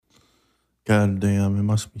God damn, it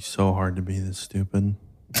must be so hard to be this stupid.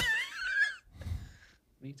 What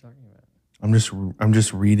are you talking about? I'm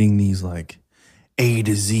just reading these like A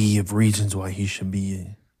to Z of reasons why he should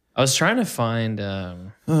be. I was trying to find.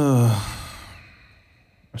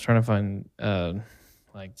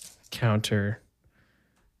 Like counter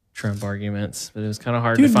Trump arguments, but it was kind of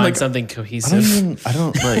hard to find something cohesive. I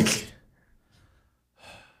don't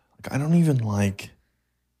I don't even like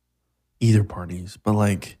either parties, but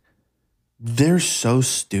like they're so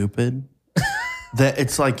stupid that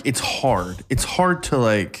it's like it's hard. It's hard to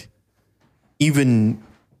like even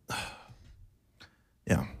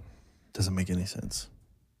yeah. Doesn't make any sense.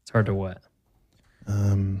 It's hard to what?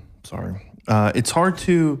 Sorry. It's hard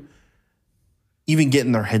to even get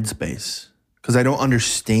in their headspace because I don't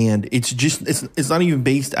understand. It's just it's not even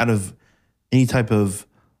based out of any type of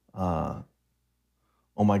oh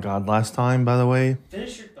my God, last time, by the way.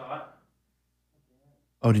 Finish your thought.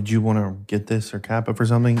 Oh, did you want to get this or cap it for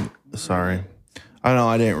something? Sorry. I know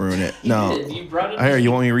I didn't ruin it. No. You brought it Here,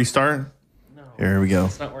 you want me to restart? No. Here we go.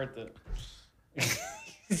 It's not worth it.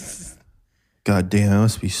 God damn, it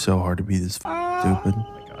must be so hard to be this stupid.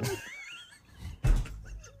 Oh my God.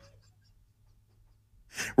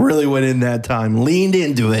 Really went in that time. Leaned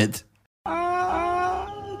into it.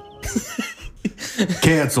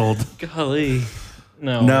 Canceled. Golly.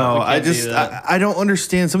 No, I don't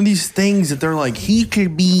understand some of these things that they're like, he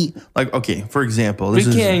could be like, okay, for example,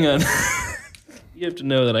 hang on. You have to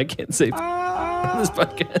know that I can't say on this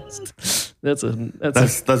podcast. That's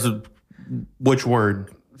a which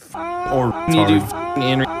word? Or you do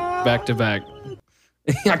and back to back.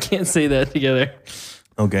 I can't say that together.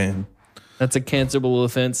 Okay. That's a cancelable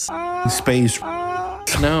offense. Space.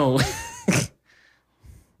 No.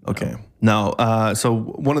 Okay. No. So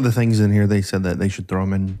one of the things in here they said that they should throw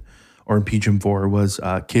him in or impeach him for was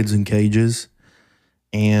kids in cages.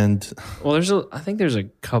 And well, I think there's a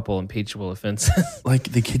couple impeachable offenses.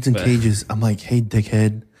 Like the kids in cages. I'm like, hey,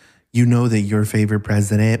 dickhead, you know that your favorite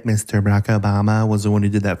president, Mr. Barack Obama, was the one who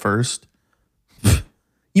did that first?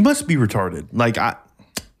 You must be retarded. Like,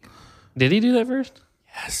 did he do that first?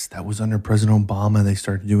 Yes, that was under President Obama. They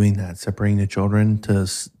started doing that, separating the children to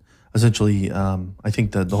essentially, I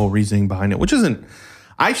think the whole reasoning behind it, which isn't,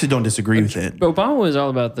 I actually don't disagree with it. But Obama was all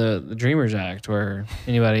about the Dreamers Act, where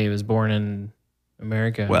anybody who was born in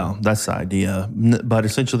America. Well, that's the idea. But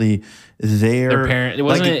essentially, their parent, it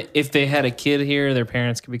wasn't like, if they had a kid here, their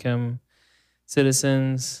parents could become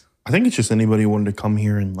citizens. I think it's just anybody who wanted to come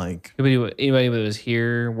here and like anybody that was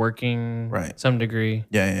here working, right? Some degree.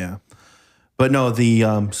 Yeah. But no, the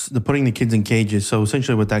putting the kids in cages. So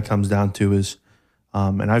essentially, what that comes down to is,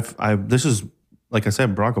 and I've this is like I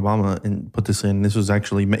said, Barack Obama and put this in. This was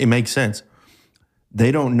actually it makes sense.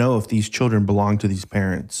 They don't know if these children belong to these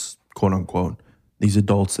parents, quote unquote, these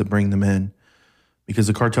adults that bring them in, because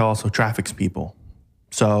the cartel also traffics people.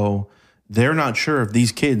 So they're not sure if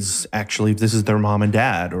these kids actually, if this is their mom and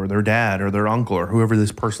dad or their uncle or whoever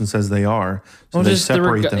this person says they are. So well, they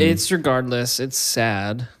separate them. It's regardless. It's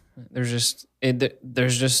sad. There's just.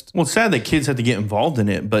 Well, it's sad that kids have to get involved in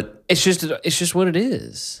it, but it's just what it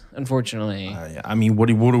is. Unfortunately, I mean, what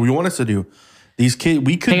do we want us to do? These kids,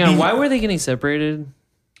 we could. Hang on, why were they getting separated?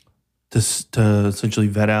 To essentially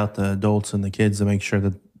vet out the adults and the kids to make sure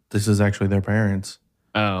that this is actually their parents.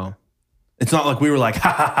 Oh, it's not like we were like,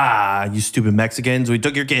 ha ha ha, you stupid Mexicans, we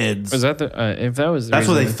took your kids. Was that if that was that's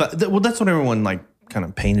what they thought? Well, that's what everyone like kind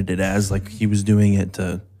of painted it as. Like he was doing it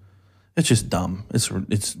to. It's just dumb. It's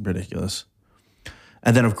ridiculous.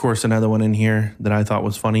 And then, of course, another one in here that I thought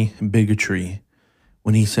was funny, bigotry,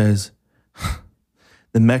 when he says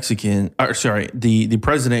the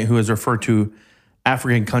president who has referred to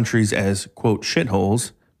African countries as, quote,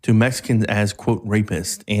 shitholes, to Mexicans as, quote,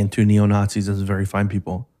 rapists, and to neo-Nazis as very fine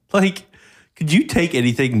people. Like, could you take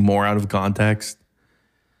anything more out of context?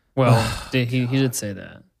 Well, he did say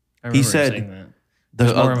that. He said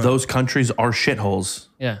those countries are shitholes.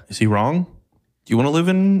 Yeah. Is he wrong? Do you want to live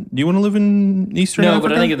in Eastern Africa? No,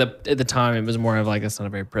 but I think at the time it was more of like, that's not a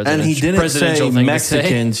very presidential. And he didn't say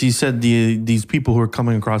Mexicans. He said these people who are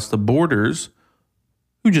coming across the borders,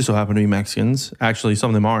 who just so happen to be Mexicans. Actually, some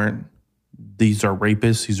of them aren't. These are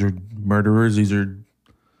rapists. These are murderers. These are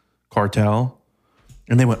cartel.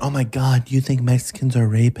 And they went, oh my God, do you think Mexicans are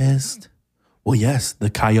rapists? Well, yes, the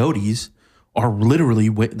coyotes are literally,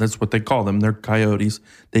 that's what they call them. They're coyotes.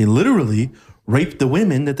 They literally rape the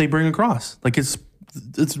women that they bring across. Like it's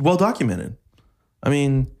well documented. I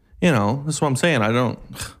mean, that's what I'm saying. I don't.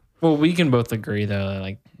 Well, we can both agree though,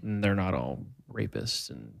 like they're not all rapists,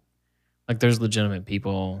 and like there's legitimate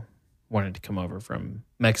people wanting to come over from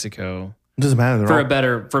Mexico. It doesn't matter. For a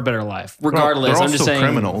better life. Regardless, they're all I'm just still saying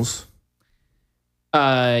criminals.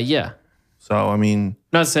 Yeah. So, I mean,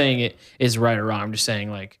 Not saying it is right or wrong. I'm just saying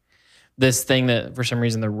like this thing that for some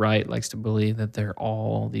reason the right likes to believe that they're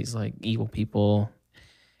all these like evil people.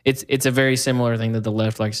 It's a very similar thing that the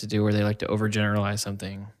left likes to do, where they like to overgeneralize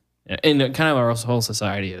something, and kind of our whole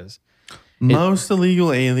society is. most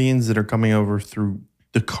illegal aliens that are coming over through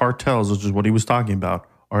the cartels, which is what he was talking about,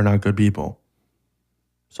 are not good people.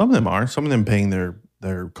 Some of them are. Some of them paying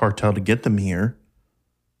their cartel to get them here.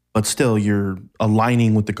 But still, you're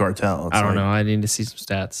aligning with the cartel. It's I don't know. I need to see some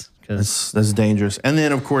stats because that's dangerous. And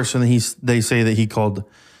then, of course, and they say that he called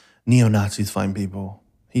neo-Nazis fine people.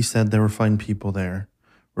 He said there were fine people there,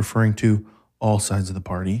 referring to all sides of the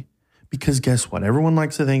party. Because guess what? Everyone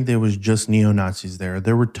likes to think there was just neo-Nazis there.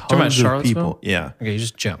 There were tons of people. Yeah. Okay, you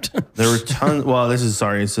just jumped. There were tons. Well, it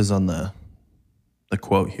says on the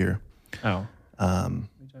quote here. Oh. What are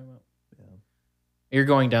you talking about? Yeah. You're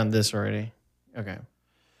going down this already. Okay.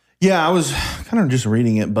 Yeah, I was kind of just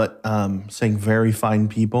reading it, but saying very fine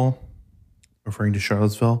people, referring to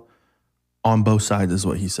Charlottesville, on both sides is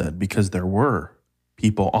what he said, because there were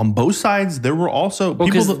people on both sides. There were also people.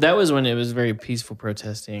 Because that was when it was very peaceful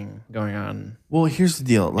protesting going on. Well, here's the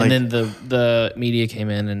deal. Like, and then the media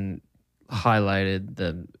came in and highlighted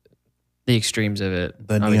the extremes of it.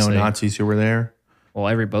 The neo-Nazis who were there.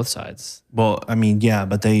 Well, both sides. Well, I mean, yeah,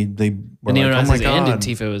 but they were the neo-Nazis and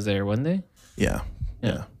Antifa was there, wasn't they? Yeah.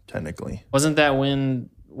 Technically. Wasn't that when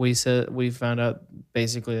we found out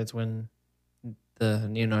basically that's when the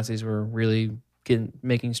neo-Nazis were really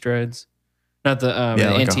making strides? Not the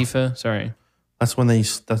Antifa, sorry. That's when I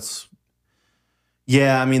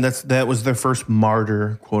mean, that was their first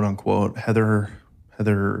martyr, quote unquote. Heather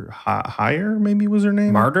Heyer, maybe was her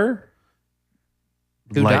name. Martyr?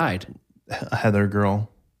 Who died? A Heather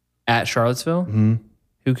girl. At Charlottesville? Mm-hmm.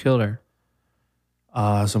 Who killed her?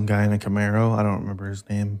 Some guy in a Camaro. I don't remember his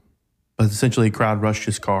name. But essentially, a crowd rushed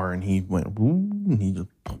his car, and he went, woo, and he just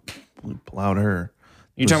plowed her.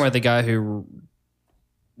 You're talking about the guy who...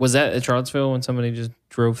 Was that at Charlottesville when somebody just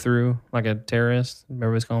drove through like a terrorist?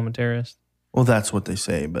 Remember was calling him a terrorist? Well, that's what they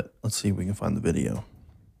say, but let's see if we can find the video.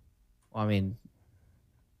 Well, I mean...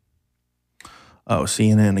 Oh,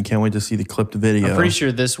 CNN. I can't wait to see the clipped video. I'm pretty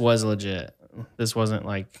sure this was legit. This wasn't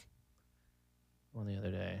like one the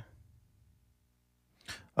other day.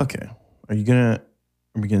 Okay. Are we gonna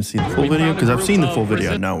see the full video? Because I've seen the full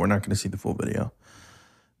video. No, we're not gonna see the full video.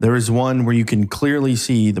 There is one where you can clearly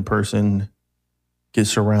see the person get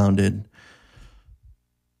surrounded.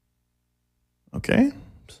 Okay.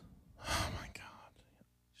 Oh my God.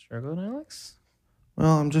 Struggling, Alex?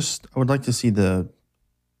 Well, I would like to see the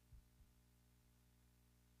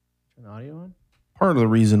Turn the audio on. Part of the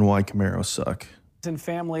reason why Camaros suck. And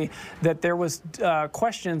family that there was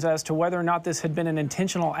questions as to whether or not this had been an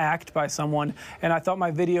intentional act by someone, and I thought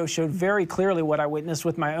my video showed very clearly what I witnessed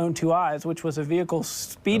with my own two eyes, which was a vehicle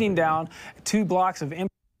speeding down 2 blocks of...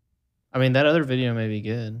 I mean, that other video may be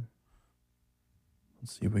good.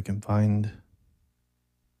 Let's see if we can find...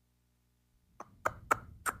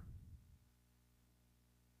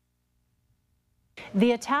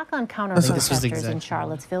 The attack on counter-protesters in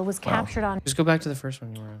Charlottesville was captured on... Just go back to the first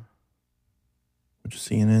one you were on. Which is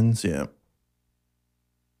CNN's, yeah.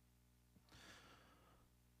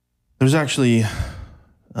 There's actually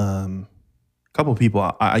a couple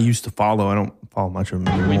people I used to follow. I don't follow much of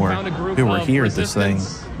them anymore. Who were here at this thing,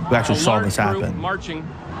 who actually saw this happen. Marching.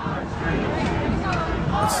 I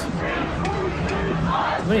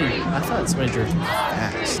thought somebody drove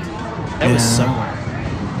fast. That was somewhere.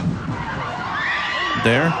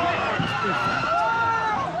 There?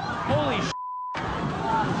 Holy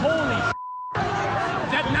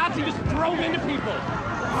that Nazi just drove into people.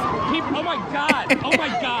 Oh my God. Oh my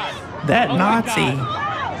God. That Nazi.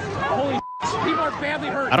 Holy people are badly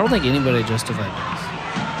hurt. I don't think anybody justified this.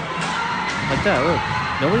 Like that, look.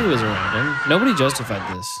 Nobody was around him. Nobody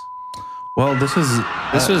justified this. Well, this is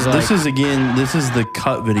the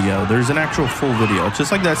cut video. There's an actual full video. It's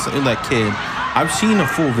just like that kid. I've seen a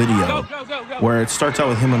full video where it starts out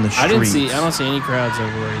with him on the street. I don't see any crowds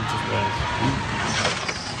over where he just was.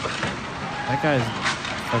 That guy's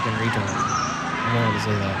fucking retard. I wanted to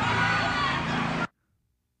say that.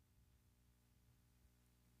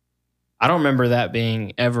 I don't remember that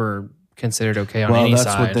being ever considered okay on any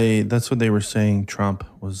side. That's what they were saying. Trump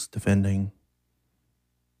was defending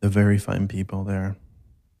the very fine people there.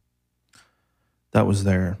 That was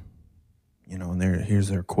their, and here's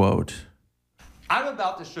their quote. I'm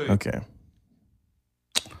about to show you. Okay.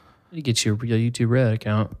 You get your real YouTube Red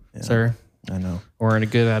account, sir. I know. Or in a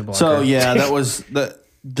good ad blocker. So yeah, that was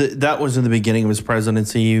that was in the beginning of his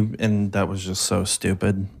presidency, and that was just so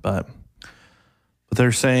stupid. But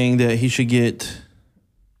they're saying that he should get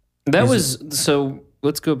That was so.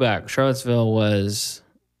 Let's go back. Charlottesville was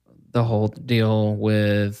the whole deal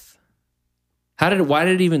with why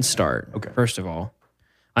did it even start? Okay. First of all,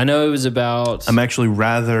 I know it was about. I'm actually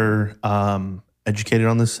rather educated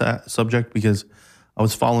on this subject because I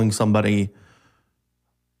was following somebody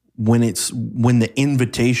when the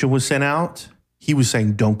invitation was sent out. He was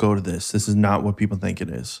saying, "Don't go to this. This is not what people think it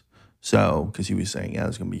is." So, because he was saying, "Yeah,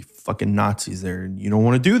 there's gonna be fucking Nazis there, and you don't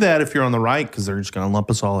want to do that if you're on the right because they're just gonna lump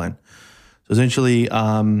us all in." So essentially,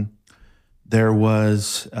 there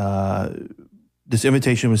was this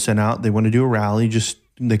invitation was sent out. They want to do a rally.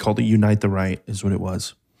 They called it Unite the Right, is what it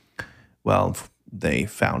was. Well, they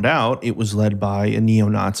found out it was led by a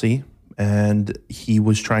neo-Nazi, and he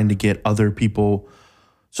was trying to get other people.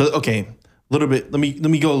 So, okay, a little bit. Let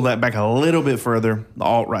me go back a little bit further. The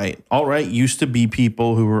alt-right. Alt-right used to be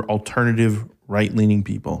people who were alternative right-leaning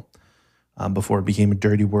people before it became a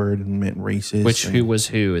dirty word and meant racist. Who was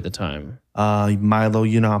who at the time? Milo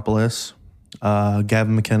Yiannopoulos,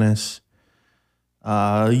 Gavin McInnes.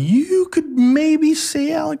 You could maybe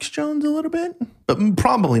say Alex Jones a little bit, but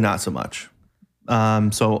probably not so much.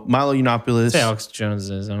 So Milo Yiannopoulos. Say Alex Jones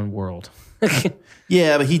in his own world.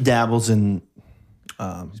 Yeah, but he dabbles in.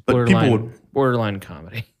 But people would borderline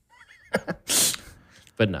comedy,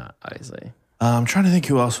 but not obviously. I'm trying to think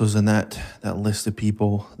who else was in that list of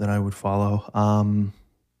people that I would follow.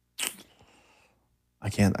 I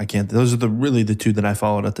can't. Those are really the two that I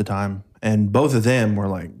followed at the time, and both of them were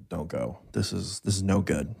like, "Don't go. This is no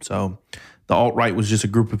good." So, the alt-right was just a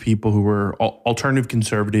group of people who were alternative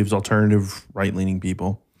conservatives, alternative right-leaning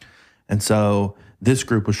people, and so this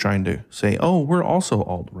group was trying to say, "Oh, we're also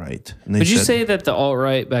alt-right." And would you say that the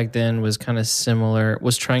alt-right back then was kind of similar?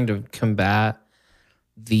 Was trying to combat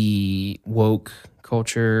the woke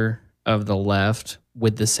culture of the left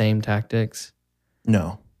with the same tactics?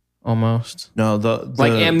 No. Almost. No,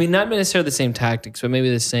 I mean, not necessarily the same tactics, but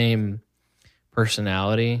maybe the same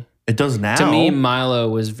personality. It does now. To me, Milo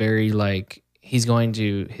was very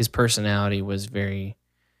his personality was very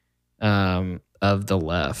of the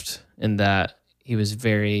left in that he was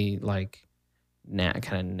very kind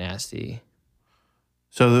of nasty.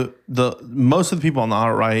 So the most of the people on the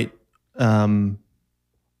alt-right,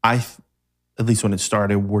 at least when it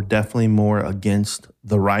started, were definitely more against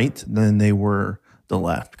the right than they were the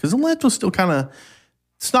left, because the left was still kind of,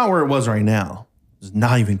 it's not where it was right now. It's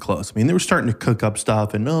not even close. I mean, they were starting to cook up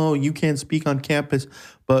stuff and, "No, you can't speak on campus,"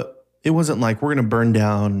 but it wasn't like, "We're going to burn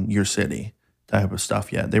down your city" type of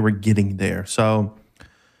stuff yet. They were getting there. So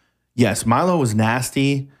yes, Milo was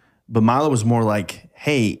nasty, but Milo was more like,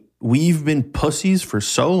 "Hey, we've been pussies for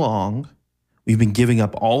so long. We've been giving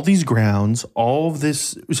up all these grounds, all of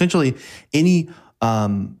this, essentially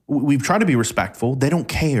we've tried to be respectful. They don't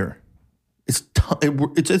care.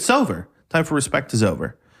 It's over. Time for respect is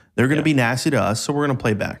over. They're going to be nasty to us, so we're going to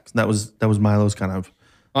play back." That was Milo's kind of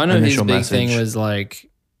I know his big message. thing was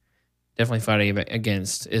definitely fighting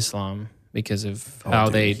against Islam because of how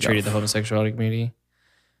they treated the homosexuality community,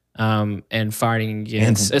 and fighting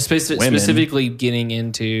against, specifically getting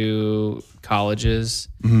into colleges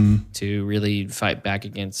to really fight back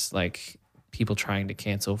against people trying to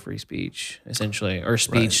cancel free speech, essentially, or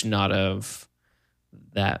speech not of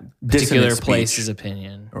that particular place's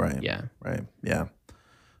opinion. Right. Yeah. Right. Yeah.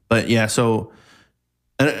 But yeah, so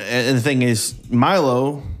and the thing is,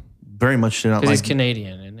 Milo very much did not he's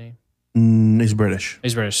Canadian, isn't he? He's British.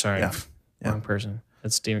 He's British. Sorry, Yeah. wrong person.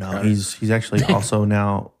 That's Steven No, Crowder. he's actually also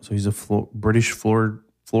now. So he's a British Floridian.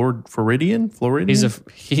 He's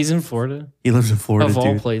in Florida He lives in Florida, of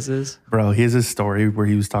all dude. places. Bro, he has a story where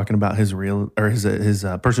he was talking about his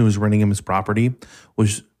person who was renting him his property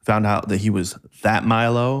was found out that he was that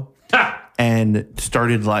Milo and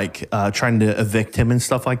started trying to evict him and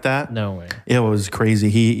stuff like that. No way. It was crazy.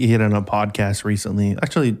 He hit on a podcast recently,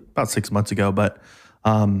 actually about 6 months ago. But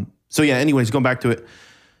so yeah, anyways, going back to it,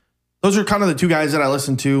 those are kind of the two guys that I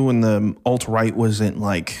listened to when the alt-right wasn't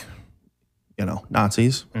Nazis.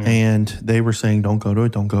 Mm-hmm. And they were saying, "Don't go to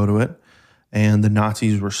it, don't go to it." And the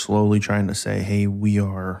Nazis were slowly trying to say, "Hey, we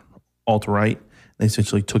are alt-right." They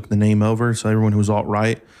essentially took the name over. So everyone who was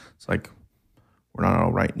alt-right, it's like, we're not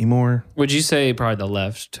alt-right anymore. Would you say probably the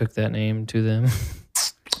left took that name to them?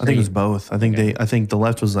 I think it was both. I think the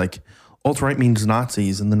left was like, alt-right means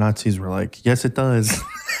Nazis, and the Nazis were like, "Yes, it does."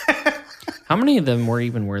 How many of them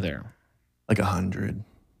were there? Like 100,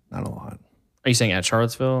 not a lot. Are you saying at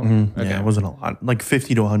Charlottesville? Mm-hmm. Okay. Yeah, it wasn't a lot. Like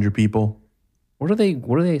 50 to 100 people. What do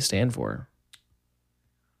they stand for?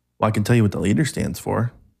 Well, I can tell you what the leader stands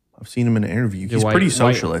for. I've seen him in an interview. He's pretty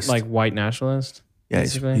socialist. White nationalist? Yeah,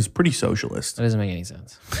 he's pretty socialist. That doesn't make any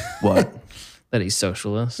sense. What? that he's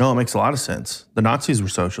socialist. No, it makes a lot of sense. The Nazis were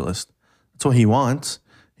socialist. That's what he wants.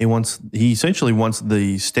 He essentially wants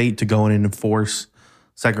the state to go in and enforce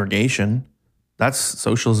segregation. That's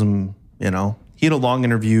socialism, you know. He had a long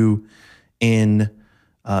interview in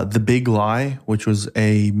The Big Lie, which was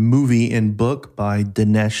a movie and book by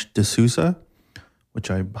Dinesh D'Souza, which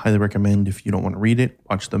I highly recommend if you don't want to read it.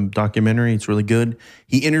 Watch the documentary. It's really good.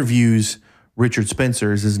 He interviews Richard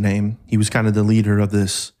Spencer is his name. He was kind of the leader of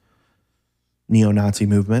this neo-Nazi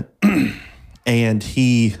movement. And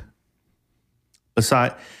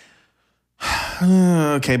besides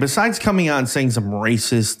coming out and saying some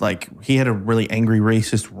racist, like he had a really angry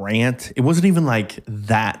racist rant. It wasn't even like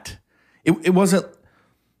that. It wasn't,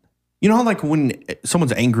 you know how like when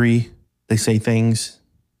someone's angry, they say things,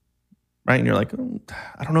 right? And you're like,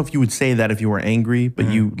 I don't know if you would say that if you were angry, but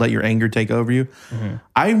you let your anger take over you.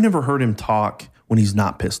 I've never heard him talk when he's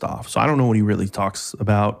not pissed off. So I don't know what he really talks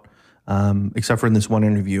about, except for in this one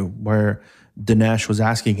interview where Dinesh was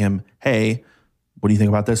asking him, hey, what do you think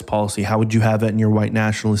about this policy? How would you have it in your white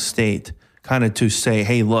nationalist state? Kind of to say,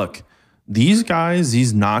 hey, look, these guys,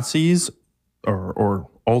 these Nazis or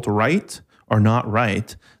alt-right are not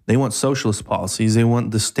right. They want socialist policies. They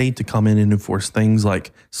want the state to come in and enforce things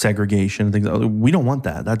like segregation and things. We don't want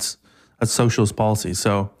that. That's socialist policy.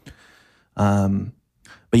 So, but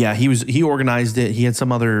yeah, he organized it. He had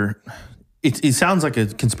some other. It sounds like a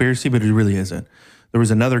conspiracy, but it really isn't. There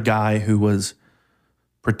was another guy who was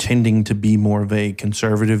pretending to be more of a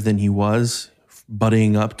conservative than he was,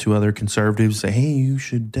 buddying up to other conservatives, say, hey, you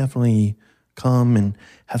should definitely come and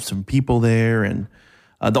have some people there. And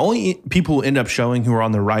the only people who end up showing who were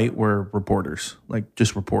on the right were reporters, like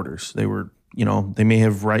just reporters. They were, you know, they may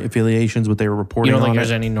have right affiliations, but they were reporting on it. You don't think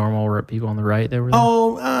there's any normal people on the right that were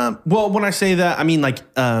there? Well, when I say that, I mean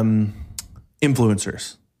like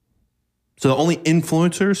influencers. So the only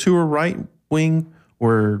influencers who were right-wing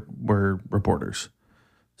were reporters.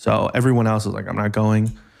 So everyone else is like, I'm not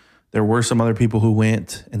going. There were some other people who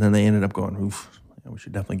went, and then they ended up going, oof, we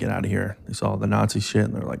should definitely get out of here. They saw the Nazi shit,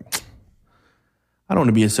 and they're like, I don't want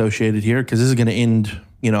to be associated here because this is going to end,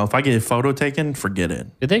 you know, if I get a photo taken, forget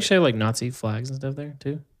it. Did they show like Nazi flags and stuff there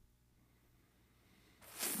too?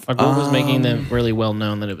 Like what was making them really well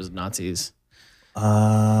known that it was Nazis?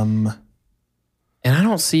 And I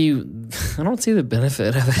don't see the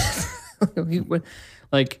benefit of it.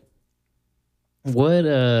 Like, what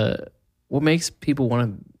makes people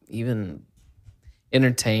want to even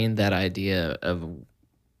entertain that idea of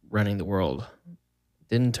running the world?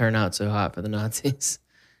 Didn't turn out so hot for the Nazis.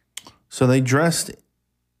 So they dressed.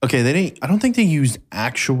 Okay, they didn't. I don't think they used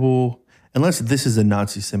actual. Unless this is a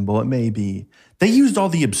Nazi symbol, it may be. They used all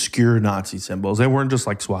the obscure Nazi symbols. They weren't just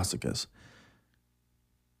like swastikas.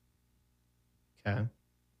 Okay.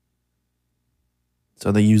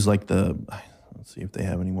 So they use like let's see if they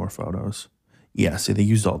have any more photos. Yeah, see, they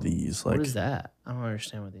used all these. Like, what is that? I don't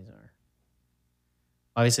understand what these are.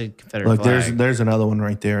 Obviously, Confederate look, flag. there's another one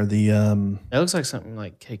right there. The that looks like something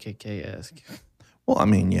like KKK-esque. Well, I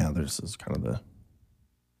mean, yeah, there's this kind of the.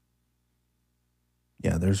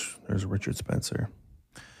 Yeah, there's Richard Spencer.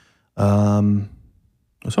 I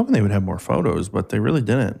was hoping they would have more photos, but they really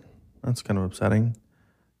didn't. That's kind of upsetting.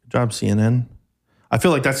 Good job, CNN. I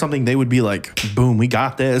feel like that's something they would be like, boom, we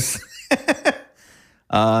got this.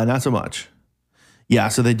 Not so much. Yeah,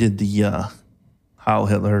 so they did the Heil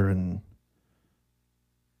Hitler and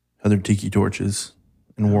other tiki torches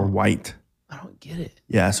and wore white. I don't get it.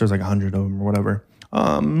 Yeah, so there's like 100 of them or whatever.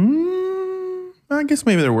 I guess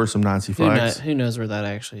maybe there were some Nazi flags. Who knows where that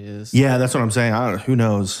actually is? Yeah, that's what I'm saying. I don't know. Who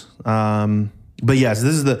knows? But yes,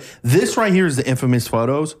 this right here is the infamous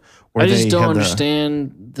photos. Where I just don't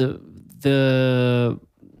understand the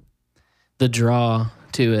draw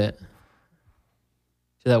to it,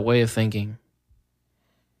 to that way of thinking.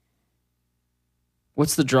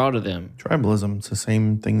 What's the draw to them? Tribalism. It's the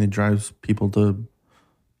same thing that drives people to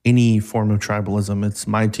any form of tribalism. It's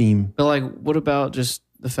my team. But like, what about just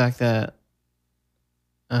the fact that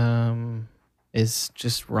it's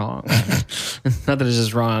just wrong? Not that it's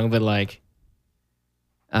just wrong, but like,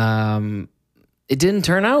 it didn't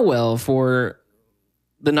turn out well for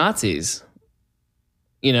the Nazis.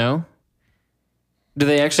 You know, do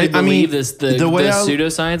they actually believe the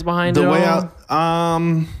pseudoscience behind it? The way out,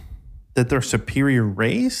 that they're superior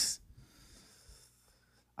race.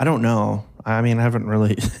 I don't know. I mean, I haven't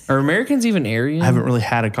really. Are Americans even Aryan? I haven't really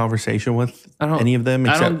had a conversation with any of them.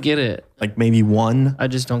 I don't get it. Like maybe one. I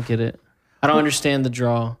just don't get it. I don't understand the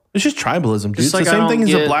draw. It's just tribalism, dude. It's like the same thing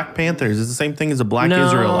as the Black Panthers. It's the same thing as the Black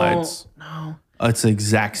Israelites. No. It's the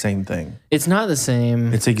exact same thing. It's not the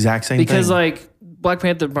same. It's the exact same thing. Because like Black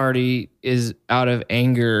Panther Party is out of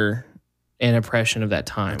anger and oppression of that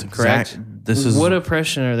time. Correct. This is what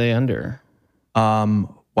oppression are they under?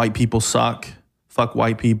 White people suck. Fuck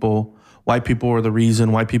white people. White people are the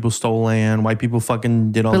reason. White people stole land. White people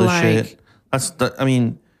fucking did all this shit. I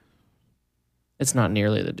mean, it's not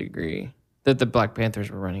nearly the degree that the Black Panthers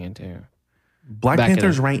were running into. Black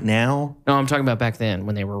Panthers right now? No, I'm talking about back then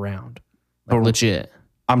when they were around. Like legit.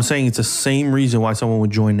 I'm saying it's the same reason why someone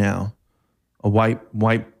would join now. A white,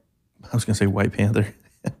 I was going to say white panther.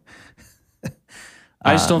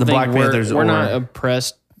 I just don't think we're not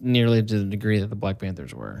oppressed nearly to the degree that the Black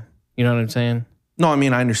Panthers were. You know what I'm saying? No, I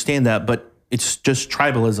mean, I understand that, but it's just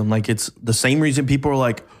tribalism. Like, it's the same reason people are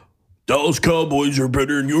like, Dallas Cowboys are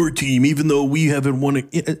better than your team, even though we haven't won it.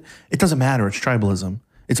 It doesn't matter. It's tribalism.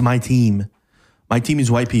 It's my team. My team is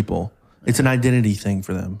white people. It's an identity thing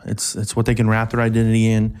for them. It's what they can wrap their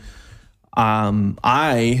identity in.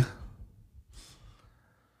 I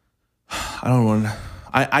don't want.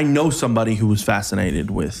 I know somebody who was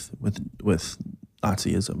fascinated with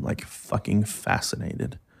Nazism, like fucking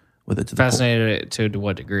fascinated with it. Fascinated to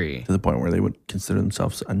what degree? To the point where they would consider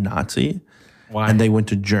themselves a Nazi. Why? And they went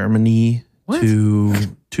to Germany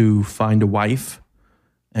to find a wife.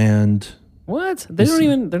 And what? They're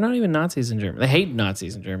not even Nazis in Germany. They hate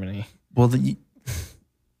Nazis in Germany. Well,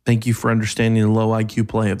 thank you for understanding the low IQ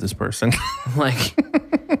play of this person. Like,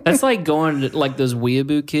 that's like going to like those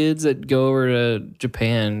weeaboo kids that go over to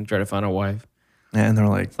Japan and try to find a wife. And they're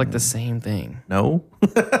like, it's like the same thing. No,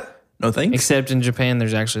 no thanks. Except in Japan,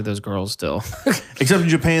 there's actually those girls still. Except in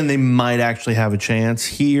Japan, they might actually have a chance.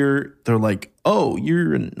 Here, they're like, oh,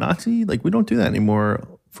 you're a Nazi? Like, we don't do that anymore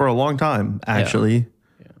for a long time, actually.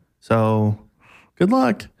 Yeah. So, good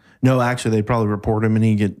luck. No, actually, they'd probably report him and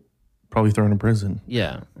he'd get probably thrown in prison.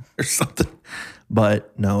 Yeah. Or something.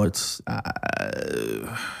 But no, it's,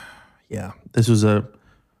 yeah. This was a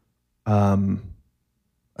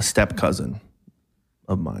step cousin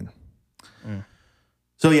of mine.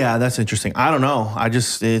 So yeah, that's interesting. I don't know.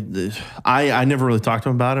 I never really talked to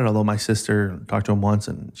him about it, although my sister talked to him once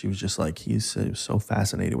and she was just like, he was so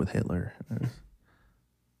fascinated with Hitler.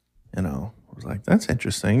 I was like, that's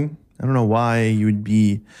interesting. I don't know why you would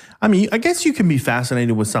be, I mean, I guess you can be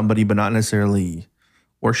fascinated with somebody, but not necessarily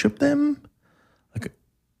worship them. Like,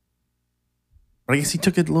 but I guess he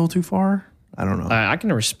took it a little too far. I don't know. I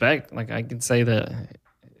can respect, like, I can say that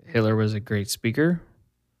Hitler was a great speaker.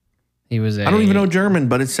 I don't even know German,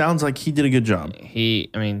 but it sounds like he did a good job.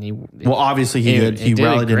 Well, obviously he did. He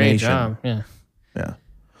rallied a nation. Job. Yeah. Yeah.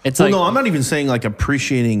 No, I'm not even saying like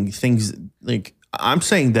appreciating things. Like, I'm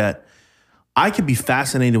saying that I could be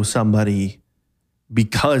fascinated with somebody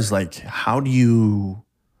because, like, how did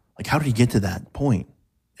he get to that point?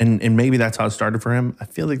 And maybe that's how it started for him. I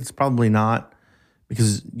feel like it's probably not,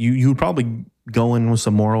 because you would probably go in with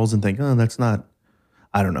some morals and think, oh, that's not,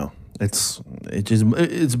 I don't know. It's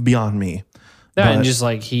beyond me. Yeah, and just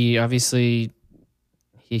like he had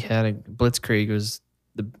a blitzkrieg was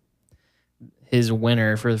his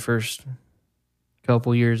winner for the first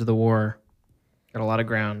couple years of the war. Got a lot of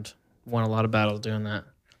ground, won a lot of battles doing that.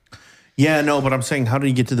 Yeah, no, but I'm saying, how did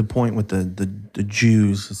he get to the point with the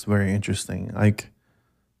Jews? It's very interesting. Like,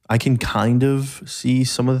 I can kind of see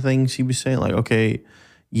some of the things he was saying. Like, okay,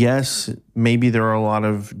 yes, maybe there are a lot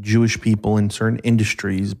of Jewish people in certain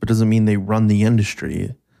industries, but doesn't mean they run the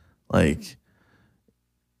industry. Like,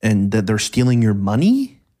 and that they're stealing your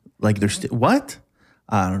money? Like, what?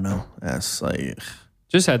 I don't know. That's like...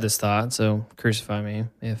 Just had this thought, so crucify me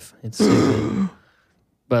if it's stupid.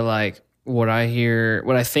 But, like, what I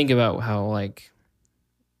think about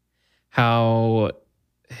how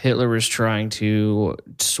Hitler was trying to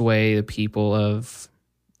sway the people of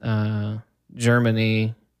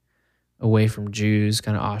Germany away from Jews,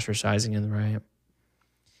 kind of ostracizing them, right?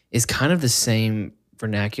 Is kind of the same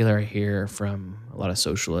vernacular I hear from a lot of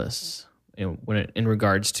socialists, in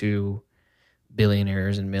regards to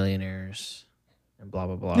billionaires and millionaires and blah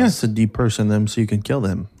blah blah. Yeah, it's to deperson them so you can kill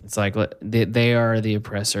them. It's like they are the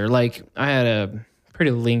oppressor. Like, I had a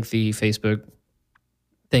pretty lengthy Facebook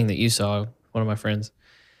thing that you saw, one of my friends,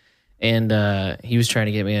 and he was trying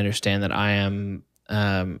to get me to understand that I am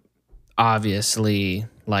obviously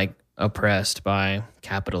like oppressed by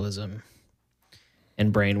capitalism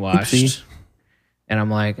and brainwashed. Oopsie. And I'm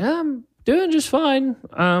like, I'm doing just fine.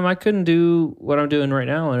 I couldn't do what I'm doing right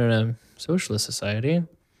now in a socialist society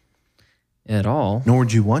at all. Nor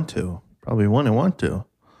would you want to. Probably wouldn't want to.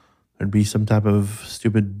 There'd be some type of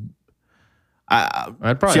stupid...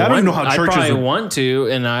 I'd probably want to,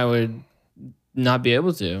 and I would not be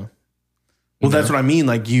able to. Well, that's what I mean.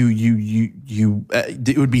 Like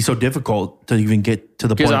it would be so difficult to even get to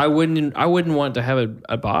the point. Because I wouldn't want to have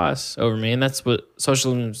a boss over me, and that's what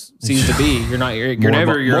socialism seems to be. You're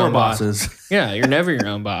never your own bosses. Boss. Yeah, you're never your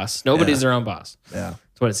own boss. Nobody's their own boss. Yeah,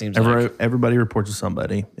 that's what it seems like. Everybody reports to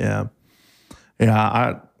somebody. Yeah,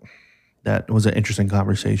 yeah. That was an interesting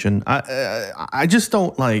conversation. I just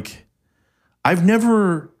don't like. I've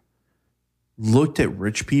never looked at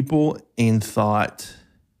rich people and thought.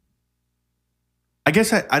 I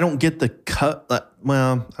guess I don't get the cut.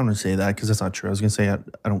 Well, I'm going to say that because that's not true. I was going to say I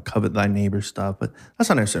don't covet thy neighbor's stuff, but that's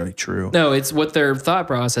not necessarily true. No, it's what their thought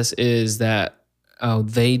process is that, oh,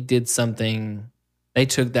 they did something. They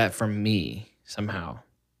took that from me somehow.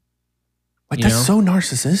 Like, that's so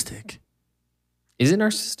narcissistic. Is it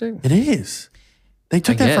narcissistic? It is. They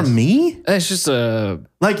took that from me? It's just a...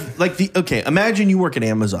 Okay, imagine you work at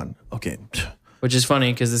Amazon. Okay. Which is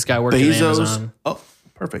funny because this guy worked at Amazon. Oh,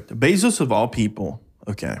 perfect. Bezos of all people.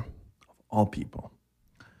 Okay. Of all people.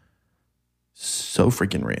 So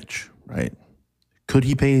freaking rich, right? Could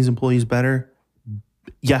he pay his employees better?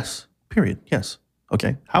 Yes. Period. Yes.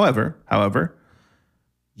 Okay. However,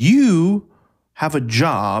 you have a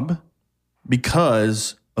job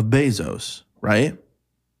because of Bezos, right?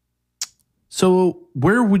 So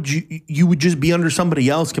where would you would just be under somebody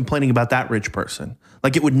else complaining about that rich person?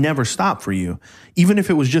 Like it would never stop for you. Even if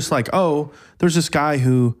it was just like, oh, there's this guy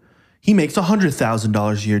who he makes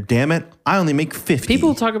 $100,000 a year. Damn it. I only make 50.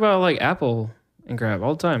 People talk about like Apple and Grab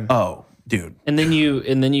all the time. Oh, dude. And then you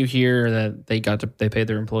hear that they paid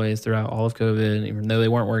their employees throughout all of COVID, even though they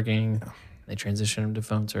weren't working. They transitioned them to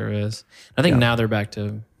phone service. I think now they're back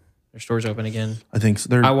to their stores open again. I think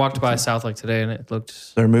so. I walked by Southlake today and it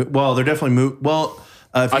looked. They're definitely moved. Well,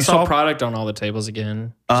 I saw product on all the tables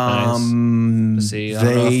again. Nice to see. I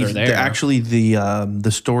don't know if they're there. Actually,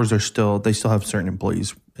 the stores are still. They still have certain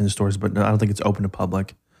employees in the stores, but I don't think it's open to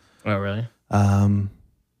public. Oh, really? That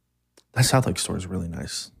Southlake store is really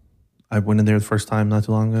nice. I went in there the first time not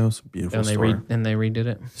too long ago. It's a beautiful store. And they redid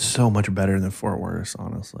it. So much better than Fort Worth,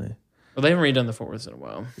 honestly. Well, they haven't redone the Fort Worth in a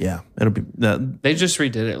while. Yeah, it'll be. They just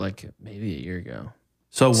redid it like maybe a year ago.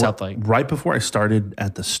 So right before I started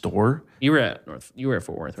at the store, you were at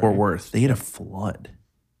Fort Worth. Fort Worth, they had a flood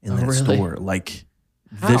in that store, like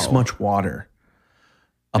this much water.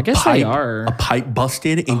 I guess they are. A pipe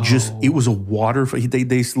busted and it was a water.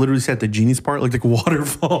 They literally said the genius part looked like a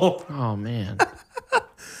waterfall. Oh man,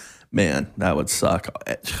 man, that would suck,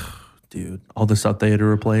 dude. All the stuff they had to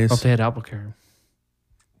replace. Hope they had AppleCare.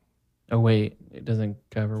 Oh wait, it doesn't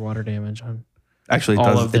cover water damage on. Actually, it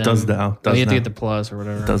does. It does now. You have to get the plus or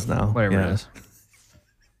whatever. It does now. Whatever it is.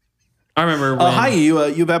 I remember. Hi, you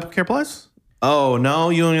have AppleCare Plus? Oh no,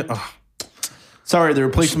 you only. Sorry, the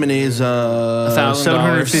replacement is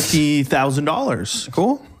 $750,000.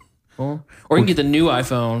 Cool. Or you can get the new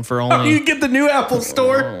iPhone for only. You can get the new Apple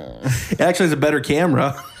Store. It actually has a better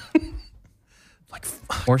camera.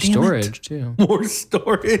 More storage too. More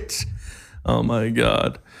storage. Oh my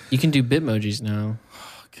god. You can do Bitmojis now.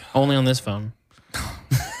 Only on this phone.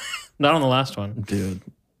 Not on the last one. Dude.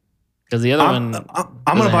 Because the other one...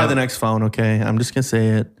 I'm going to buy the next phone, okay? I'm just going to say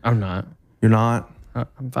it. I'm not. You're not?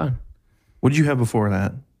 I'm fine. What did you have before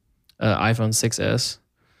that? iPhone 6S.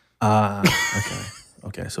 Okay.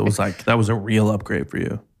 Okay, so it was like, that was a real upgrade for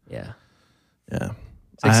you. Yeah. Yeah.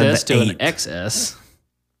 6S to an XS.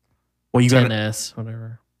 Well, you 10S,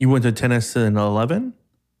 whatever. You went to 10S to an 11?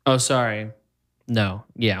 Oh, sorry. No.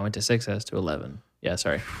 Yeah, I went to 6S to 11. Yeah,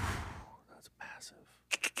 sorry. That's massive.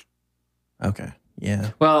 Okay. Yeah.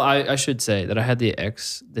 Well, I should say that I had the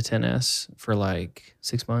 10S for like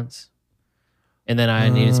 6 months. And then I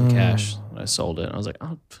needed some cash. And I sold it. And I was like,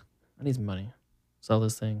 oh, I need some money. Sell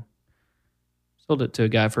this thing. Sold it to a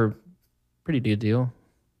guy for a pretty good deal.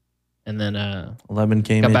 And then 11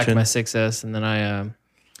 came got back to my 6S. And then I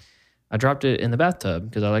dropped it in the bathtub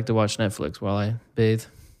because I like to watch Netflix while I bathe.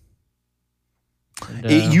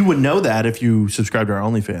 And, you would know that if you subscribe to our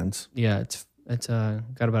OnlyFans. Yeah, it's got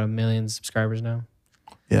about 1 million subscribers now.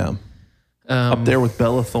 Yeah. Up there with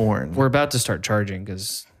Bella Thorne. We're about to start charging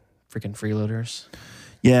because freaking freeloaders.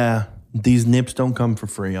 Yeah. These nips don't come for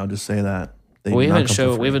free. I'll just say that. We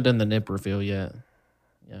haven't done the nip reveal yet.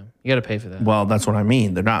 Yeah. You got to pay for that. Well, that's what I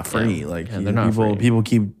mean. They're not free. Yeah. They're not free. People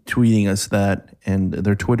keep tweeting us that, and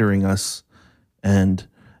they're Twittering us, and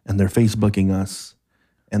they're Facebooking us,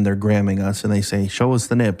 and they're Gramming us, and they say, show us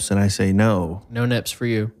the nips. And I say, no. No nips for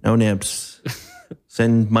you. No nips.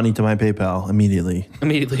 Send money to my PayPal immediately.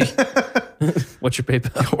 Immediately. What's your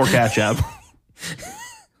PayPal? Or Cash App.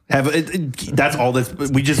 That's all.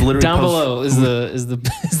 We just literally down below is the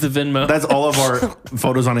Venmo. That's all of our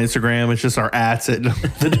photos on Instagram. It's just our ats at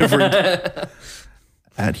the different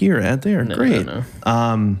at here, at there. Great. No.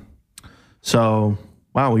 So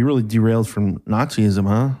wow, we really derailed from Nazism,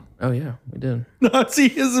 huh? Oh yeah, we did.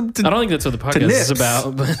 Nazism. I don't think that's what the podcast is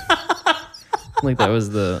about, but I think that was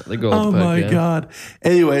the goal. Oh my God.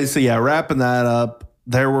 Anyway, so yeah, wrapping that up.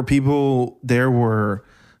 There were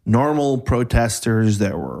normal protesters.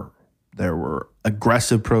 There were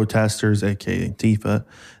aggressive protesters, aka Antifa.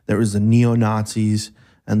 There was the neo-Nazis,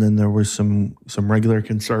 and then there were some regular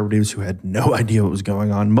conservatives who had no idea what was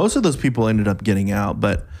going on. Most of those people ended up getting out,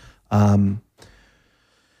 but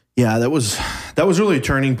yeah, that was really a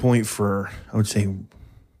turning point for, I would say,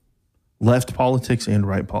 left politics and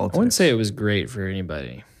right politics. I wouldn't say it was great for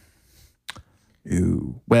anybody.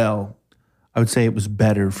 Ooh, well, I would say it was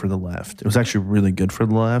better for the left. It was actually really good for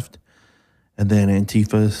the left. And then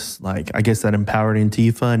Antifa's, like, I guess that empowered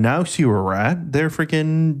Antifa. And now see where we're at. They're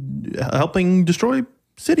freaking helping destroy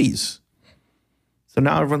cities. So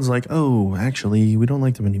now everyone's like, oh, actually, we don't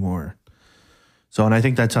like them anymore. So, and I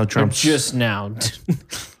think that's how Trump's just now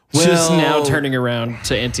turning around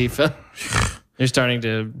to Antifa. They're starting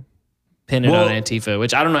to pin it on Antifa,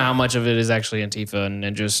 which I don't know how much of it is actually Antifa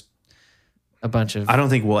and just a bunch of... I don't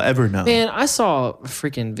think we'll ever know. Man, I saw a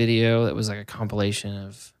freaking video that was like a compilation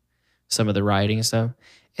of some of the rioting and stuff.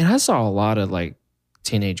 And I saw a lot of like white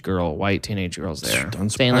teenage girls there.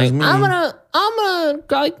 Saying like, I'm gonna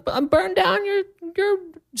like burn down your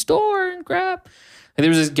store and crap. And there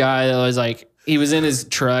was this guy that was like, he was in his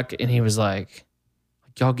truck and he was like,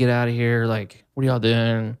 y'all get out of here. Like, what are y'all doing?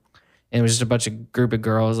 And it was just a group of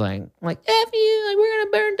girls like F you, like we're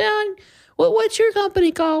gonna burn down. What's your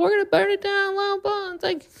company called? We're gonna burn it down. Blah, blah. It's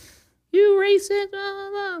like, you racist. Blah, blah,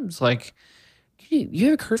 blah. It's like, you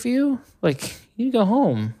have a curfew? Like, you go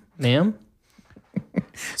home, ma'am.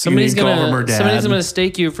 Somebody's gonna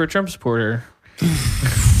stake you for a Trump supporter.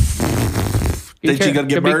 You gotta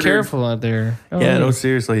get murdered. Be careful out there. Oh, yeah, no,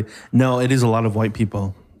 seriously. No, it is a lot of white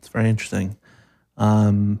people. It's very interesting.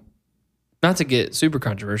 Not to get super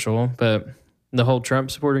controversial, but the whole Trump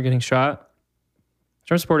supporter getting shot.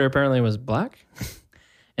 Trump supporter apparently was black,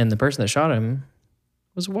 and the person that shot him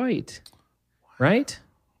was white, right?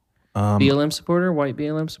 BLM supporter, white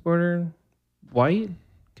BLM supporter, white.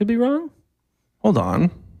 Could be wrong. Hold on.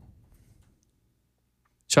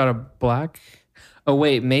 Shot a black. Oh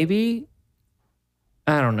wait, maybe.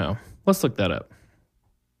 I don't know. Let's look that up.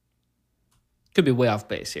 Could be way off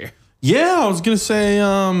base here. Yeah, I was gonna say.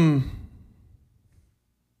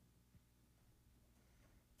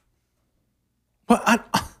 But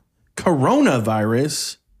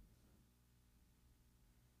coronavirus.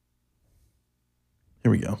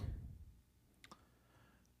 Here we go.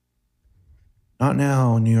 Not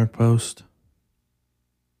now, New York Post.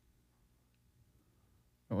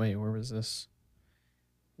 Oh, wait, where was this?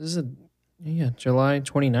 This is July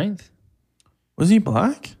 29th. Was he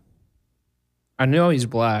black? I know he's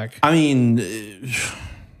black. I mean,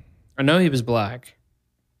 I know he was black,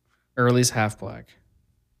 or at least half black.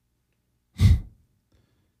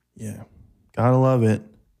 Yeah, gotta love it.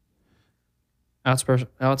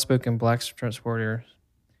 Outspoken black transporter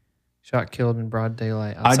shot, killed in broad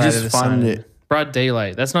daylight. I just find it broad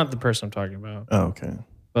daylight. That's not the person I'm talking about. Oh, okay.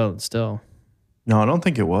 Well, still. No, I don't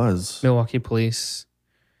think it was. Milwaukee police.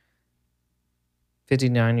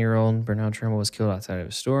 59-year-old Bernard Trimble was killed outside of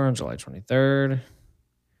a store on July 23rd.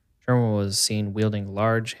 Trimble was seen wielding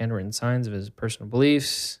large handwritten signs of his personal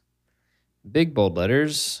beliefs. Big bold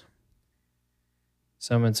letters.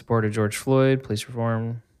 Some in support of George Floyd, police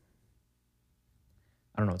reform.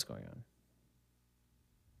 I don't know what's going on.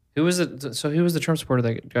 Who was it? So who was the Trump supporter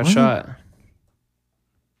that got shot?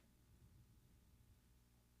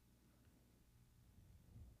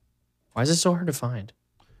 Why is it so hard to find?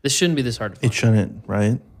 This shouldn't be this hard to find. It shouldn't,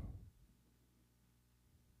 right?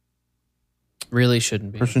 Really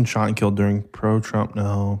shouldn't be. Person shot and killed during pro-Trump.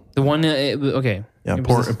 No. The one. Okay. Yeah,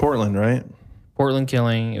 Portland, right? Portland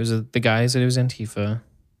killing. It was the guy said it was Antifa.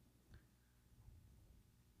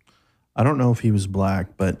 I don't know if he was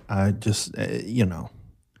black, but I just, you know.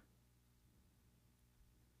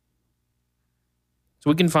 So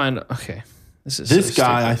we can find. Okay. This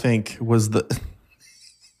guy, I think, was the.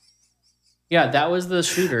 Yeah, that was the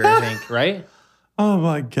shooter, I think, right? Oh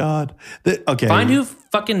my God. Okay. Find who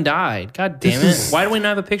fucking died. God damn it. Why do we not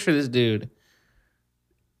have a picture of this dude?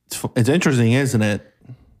 It's interesting, isn't it?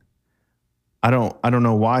 I don't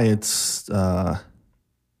know why it's felt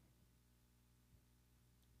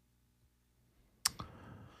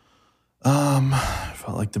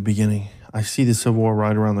like the beginning. I see the Civil War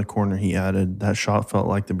right around the corner. He added, that shot felt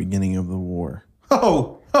like the beginning of the war.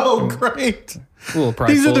 Oh, great. A little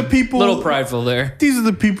prideful. These are the people. A little prideful there. These are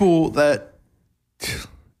the people that.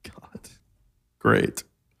 God, great.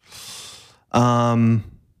 Aaron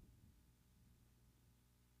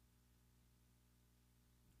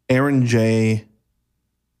J.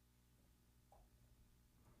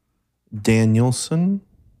 Danielson.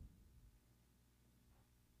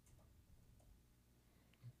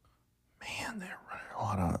 Man, they're running a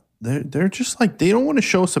lot of. They're just like, they don't want to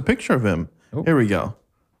show us a picture of him. Oh. Here we go.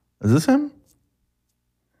 Is this him?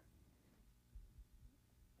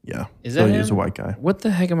 Yeah. Is that him? He's a white guy. What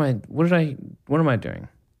the heck am I? What am I doing?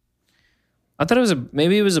 I thought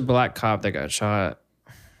maybe it was a black cop that got shot.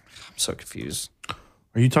 I'm so confused.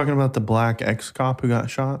 Are you talking about the black ex-cop who got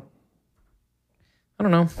shot? I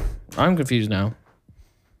don't know. I'm confused now.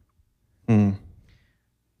 Yeah.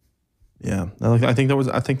 I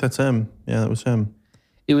think that's him. Yeah, that was him.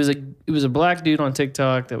 It was a black dude on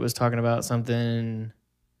TikTok that was talking about something,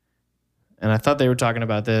 and I thought they were talking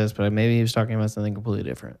about this, but maybe he was talking about something completely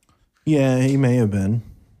different. Yeah, he may have been.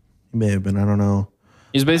 I don't know.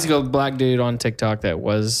 He's basically a black dude on TikTok that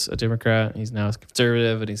was a Democrat. He's now a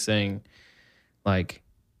conservative, and he's saying, like,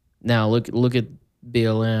 now look at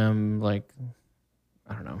BLM. Like,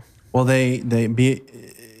 I don't know. Well,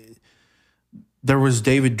 there was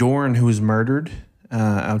David Dorn who was murdered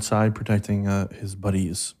outside protecting his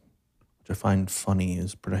buddies, which I find funny,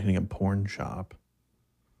 is protecting a porn shop.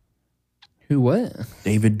 Who what?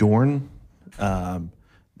 David Dorn.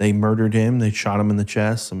 They murdered him. They shot him in the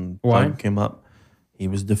chest. Some thug came up. He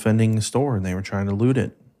was defending the store, and they were trying to loot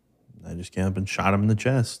it. They just came up and shot him in the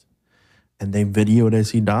chest. And they videoed as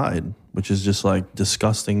he died, which is just like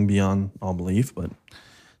disgusting beyond all belief. But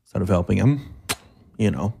instead of helping him,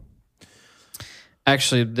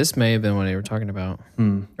 Actually, this may have been what they were talking about.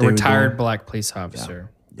 A retired black police officer.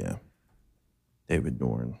 Yeah. David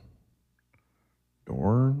Dorn.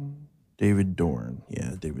 David Dorn.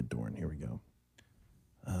 Yeah, David Dorn. Here we go.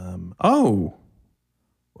 Whoa.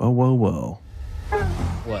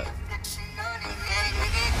 What?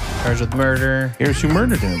 Charged with murder. Here's who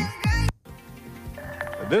murdered him.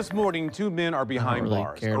 This morning, 2 men are behind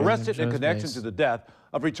bars, arrested in connection to the death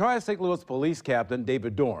of retired St. Louis police captain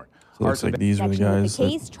David Dorn. So it looks like these were the guys. The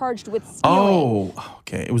case charged with stealing. Oh,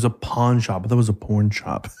 okay. It was a pawn shop, but that was a porn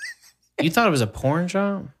shop. You thought it was a porn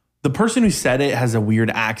shop? The person who said it has a weird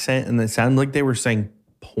accent, and it sounded like they were saying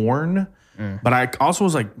porn. But I also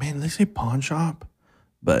was like, man, did they say pawn shop?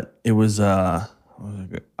 But it was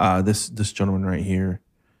this gentleman right here.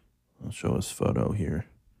 I'll show his photo here.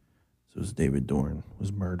 So it was David Dorn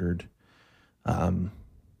was murdered. I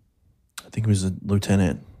think he was a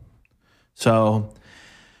lieutenant. So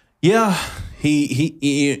yeah,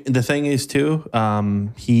 he the thing is too,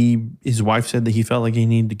 his wife said that he felt like he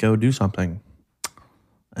needed to go do something.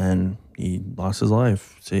 And he lost his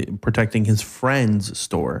life protecting his friend's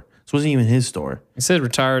store. This wasn't even his store. It said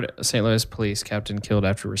retired St. Louis police captain killed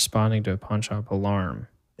after responding to a pawn shop alarm.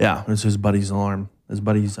 Yeah, it was his buddy's alarm. His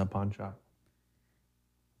buddy's pawn shop.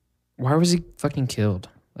 Why was he fucking killed?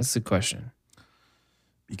 That's the question.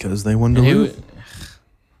 Because they wanted to loot.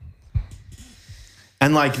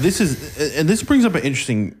 And like this brings up an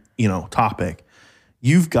interesting, topic.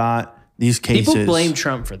 You've got these cases. People blame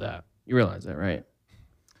Trump for that. You realize that, right?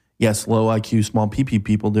 Yes, low IQ, small PP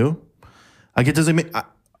people do. Like it doesn't make.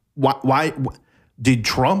 Why did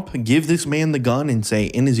Trump give this man the gun and say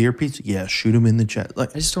in his earpiece, "Yeah, shoot him in the chest"?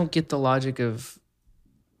 Like I just don't get the logic of.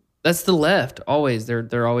 That's the left. Always,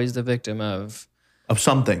 they're always the victim of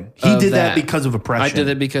something. He did that because of oppression. I did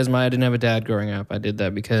it because I didn't have a dad growing up. I did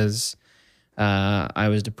that because I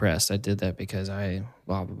was depressed. I did that because I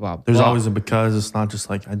blah blah blah. There's always a because. It's not just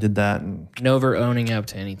like I did that and never owning up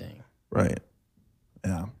to anything. Right.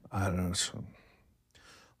 Yeah. I don't know. So,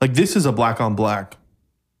 like this is a black on black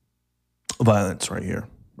violence right here,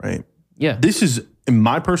 right? Yeah. This is, in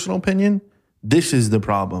my personal opinion, this is the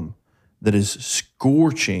problem that is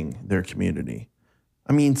scorching their community.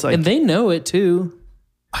 I mean, it's like, and they know it too.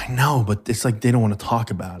 I know, but it's like they don't want to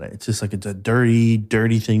talk about it. It's just like it's a dirty,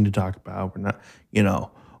 dirty thing to talk about. We're not,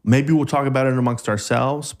 maybe we'll talk about it amongst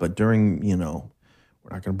ourselves, but during,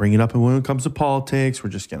 we're not going to bring it up when it comes to politics. We're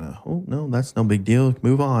just going to, oh, no, that's no big deal.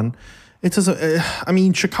 Move on. It's just,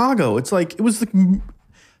 Chicago, it's like, it was like,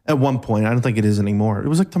 at one point, I don't think it is anymore. It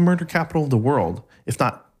was like the murder capital of the world, if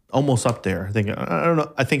not almost up there. I don't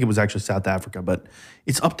know. I think it was actually South Africa, but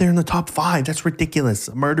it's up there in the top 5. That's ridiculous.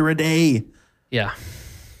 A murder a day. Yeah.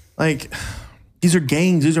 Like, these are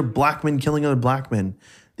gangs. These are black men killing other black men.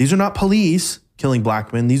 These are not police killing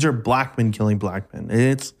black men. These are black men killing black men.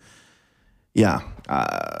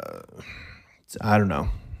 I don't know.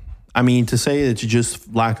 I mean, to say it's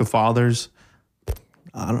just lack of fathers,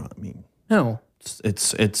 I don't know. I mean, no,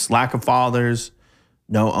 it's lack of fathers,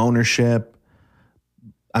 no ownership.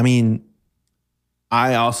 I mean,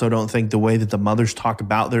 I also don't think the way that the mothers talk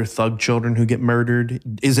about their thug children who get murdered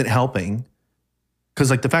isn't helping. Because,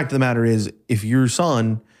 like, the fact of the matter is, if your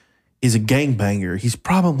son is a gangbanger, he's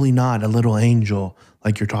probably not a little angel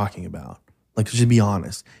like you're talking about. Like, just be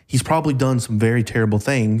honest. He's probably done some very terrible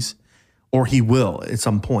things, or he will at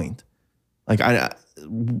some point. Like, I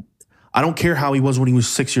don't care how he was when he was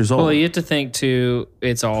 6 years old. Well, you have to think, too,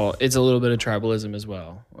 it's a little bit of tribalism as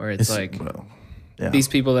well, where it's like... Well, yeah. These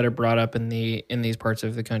people that are brought up in these parts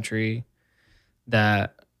of the country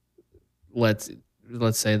that let's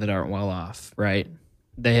say that aren't well off, right?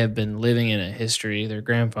 They have been living in a history. Their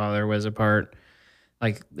grandfather was a part.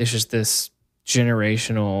 Like, it's just this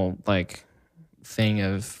generational like thing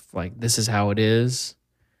of like, this is how it is,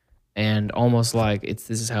 and almost like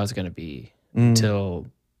this is how it's going to be until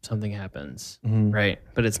something happens, right?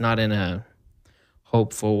 But it's not in a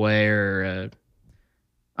hopeful way or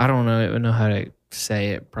I don't know how to say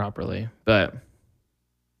it properly, but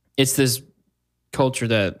it's this culture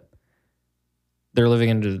that they're living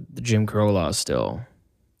under the Jim Crow laws still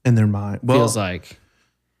in their mind. Well, feels like.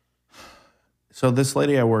 So this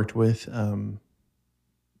lady I worked with,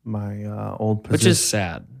 my old position, which is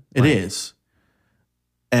sad. It is,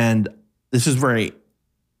 and this is very.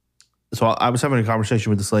 So I was having a conversation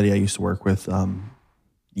with this lady I used to work with a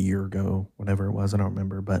year ago, whatever it was, I don't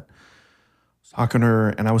remember, but. Talking to her,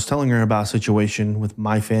 and I was telling her about a situation with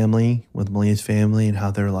my family, with Malia's family, and how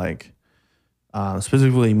they're like,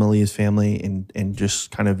 specifically Malia's family, and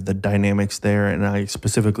just kind of the dynamics there. And I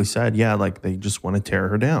specifically said, yeah, like they just want to tear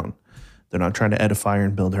her down. They're not trying to edify her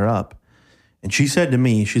and build her up. And she said to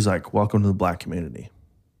me, she's like, welcome to the Black community.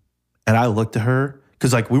 And I looked at her,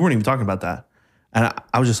 because like we weren't even talking about that. And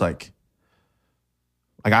I was just like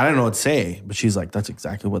I didn't know what to say, but she's like, that's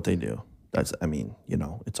exactly what they do. It's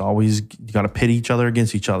always, you got to pit each other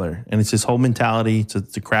against each other. And it's this whole mentality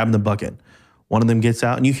to crab in the bucket. One of them gets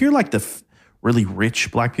out. And you hear like the really rich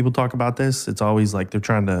Black people talk about this. It's always like they're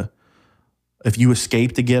trying to, if you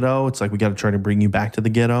escape the ghetto, it's like we got to try to bring you back to the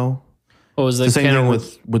ghetto. Well, it was the same thing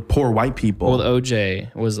with poor white people. Well,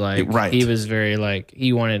 OJ was like, right. He was very like,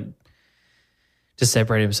 he wanted to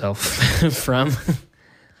separate himself from...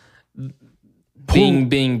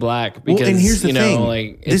 being Black, because and here's the thing,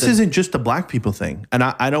 like this isn't just a Black people thing, and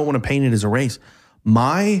I don't want to paint it as a race.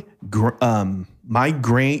 My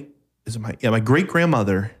great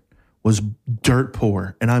grandmother was dirt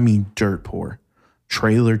poor, and I mean dirt poor,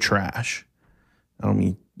 trailer trash. I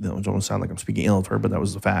don't want to sound like I'm speaking ill of her, but that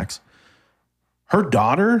was the facts. Her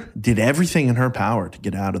daughter did everything in her power to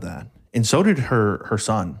get out of that, and so did her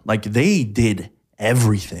son. Like they did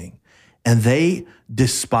everything. And they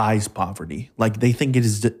despise poverty. Like they think it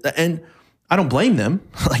is, and I don't blame them,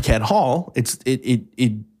 like at all.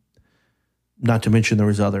 It. Not to mention there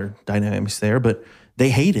was other dynamics there, but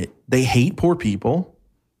they hate it. They hate poor people,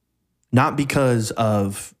 not because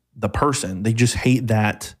of the person. They just hate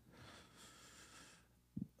that.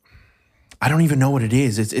 I don't even know what it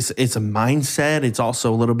is. It's a mindset. It's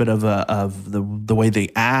also a little bit of the way they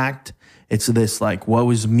act. It's this like, woe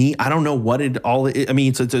is me. I don't know what it all is. I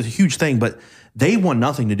mean, it's a huge thing, but they want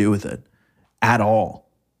nothing to do with it at all.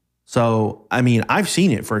 So, I mean, I've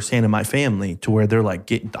seen it firsthand in my family to where they're like,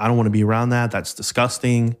 I don't want to be around that. That's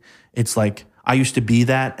disgusting. It's like, I used to be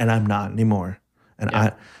that and I'm not anymore.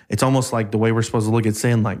 And it's almost like the way we're supposed to look at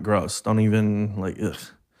sin, like gross. Don't even like, ugh.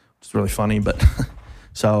 It's really funny, but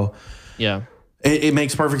so. Yeah. It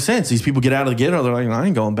makes perfect sense. These people get out of the ghetto. They're like, I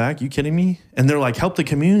ain't going back. You kidding me? And they're like, help the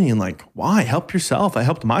community. And like, why? Help yourself. I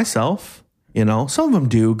helped myself. Some of them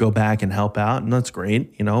do go back and help out, and that's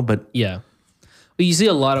great, but. Yeah. But you see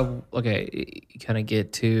a lot of, you kind of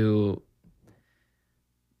get to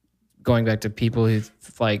going back to people who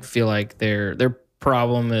like feel like their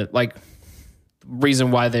problem, like reason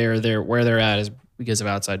why they're there, where they're at is because of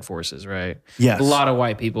outside forces, right? Yes. A lot of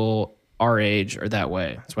white people our age are that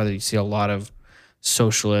way. That's why you see a lot of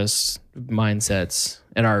socialist mindsets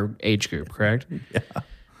in our age group, correct?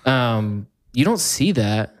 Yeah. You don't see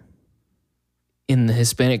that in the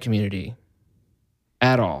Hispanic community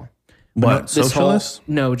at all. What, socialists?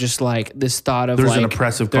 No, just like this thought of there's an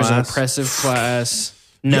oppressive class. There's an oppressive class.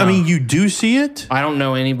 No. I mean, you do see it. I don't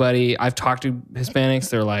know anybody. I've talked to Hispanics.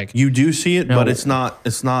 They're like, you do see it, no, but it's not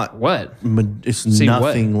what? It's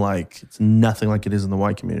nothing like it is in the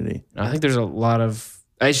white community. I think there's a lot of,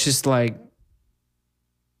 it's just like,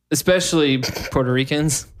 especially Puerto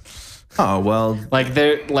Ricans. Oh, well. Like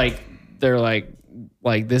they're like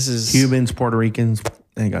like this is Cubans, Puerto Ricans.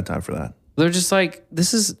 I ain't got time for that. They're just like,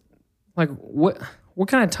 this is like, what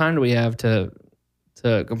kind of time do we have to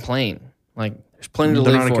complain? Like, there's plenty to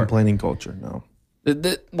live for. They're not a complaining culture, no.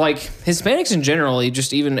 Like Hispanics in general,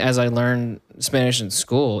 just even as I learned Spanish in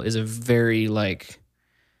school, is a very like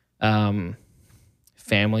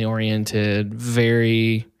family oriented,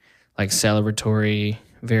 very like celebratory,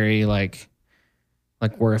 very like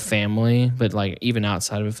we're a family, but like even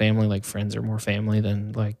outside of a family, like friends are more family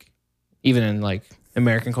than like even in like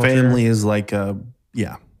American culture. Family is like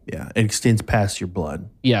yeah. It extends past your blood.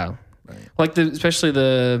 Yeah. Right. Like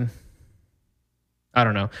especially I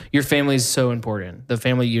don't know. Your family is so important. The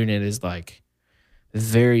family unit is like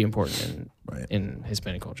very important in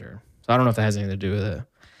Hispanic culture. So I don't know if that has anything to do with it.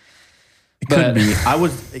 It could be. I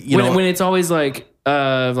was, when it's always like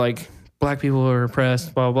black people are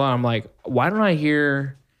oppressed, blah, blah, blah. I'm like, why don't I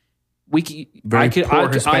hear I'd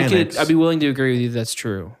be willing to agree with you that's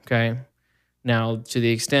true. Okay. Now, to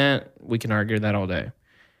the extent we can argue that all day.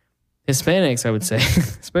 Hispanics, I would say,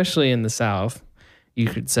 especially in the South, you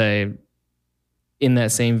could say in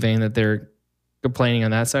that same vein that they're complaining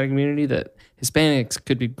on that side of the community, that Hispanics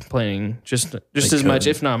could be complaining just as much,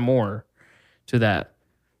 if not more, to that,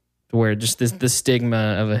 to where just the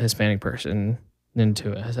stigma of a Hispanic person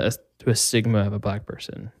into a stigma of a black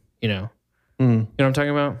person. You know what I'm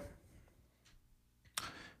talking about?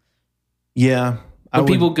 Yeah. When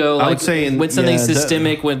people go like, when something's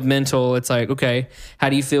systemic with mental, it's like, okay, how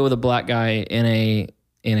do you feel with a black guy in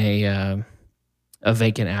a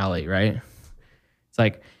vacant alley, right? It's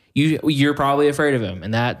like you're probably afraid of him,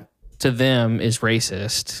 and that to them is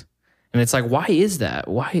racist. And it's like, why is that?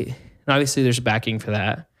 Why? And obviously, there's backing for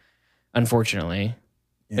that. Unfortunately,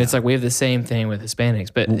 it's like we have the same thing with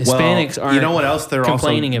Hispanics, but Hispanics aren't. You know what else they're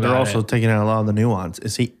complaining about? They're also taking out a lot of the nuance.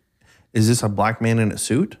 Is this a black man in a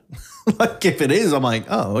suit? Like if it is, I'm like,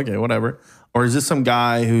 oh, okay, whatever. Or is this some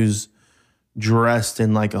guy who's dressed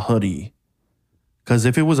in like a hoodie? Because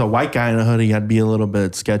if it was a white guy in a hoodie, I'd be a little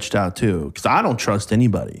bit sketched out too. Because I don't trust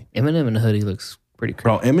anybody. Eminem in a hoodie looks pretty crazy.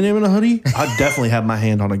 Bro, Eminem in a hoodie? I'd definitely have my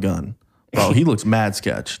hand on a gun. Bro, he looks mad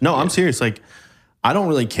sketch. No, I'm serious. Like, I don't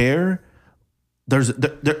really care. There's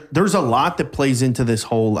a lot that plays into this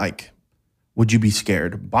whole, like, would you be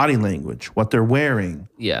scared? Body language, what they're wearing.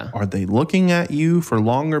 Yeah. Are they looking at you for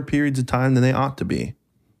longer periods of time than they ought to be?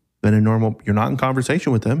 Than a normal, you're not in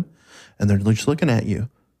conversation with them, and they're just looking at you.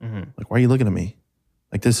 Mm-hmm. Like, why are you looking at me?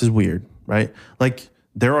 Like, this is weird, right? Like,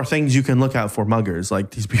 there are things you can look out for muggers.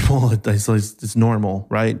 Like, these people, it's normal,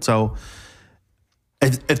 right? So,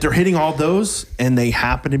 if they're hitting all those and they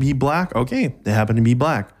happen to be black, okay, they happen to be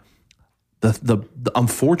black. The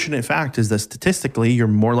unfortunate fact is that statistically, you're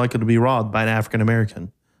more likely to be robbed by an African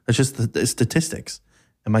American. That's just the statistics.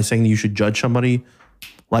 Am I saying that you should judge somebody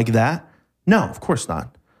like that? No, of course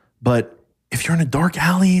not. But if you're in a dark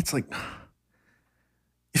alley, it's like,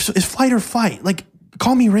 it's flight or fight. Like,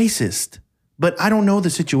 call me racist, but I don't know the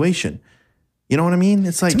situation. You know what I mean?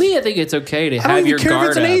 It's like, to me, I think it's okay to have your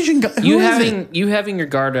guard up. You having your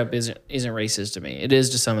guard up isn't racist to me. It is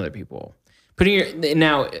to some other people.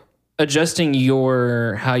 Adjusting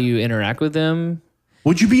how you interact with them.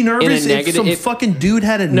 Would you be nervous if some fucking dude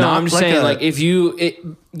had a knock? No, I'm just saying, like, if you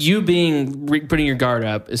putting your guard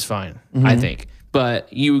up is fine, I think.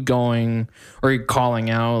 But you going or calling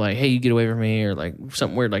out like, "Hey, you get away from me," or like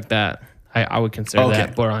something weird like that, I would consider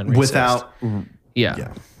that borderline racist.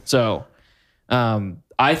 Yeah. So,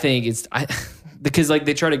 I think it's because like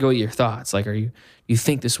they try to go at your thoughts, like, you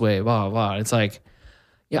think this way, blah blah. It's like,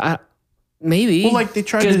 maybe. Well, like they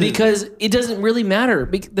try because it doesn't really matter.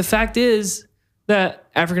 The fact is that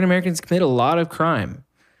African Americans commit a lot of crime,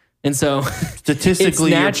 and so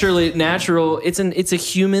statistically, it's natural. It's a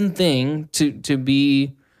human thing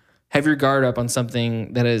to have your guard up on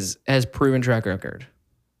something that has proven track record.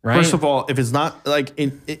 Right. First of all, if it's not like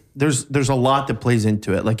there's a lot that plays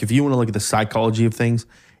into it. Like if you want to look at the psychology of things,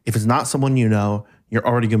 if it's not someone you know, you're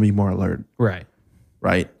already going to be more alert. Right.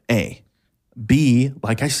 Right. A. B,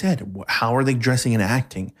 like I said, how are they dressing and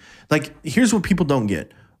acting? Like, here's what people don't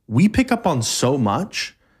get. We pick up on so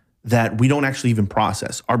much that we don't actually even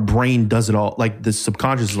process. Our brain does it all. Like, the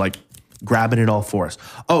subconscious is like grabbing it all for us.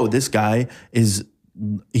 Oh, this guy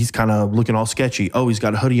he's kind of looking all sketchy. Oh, he's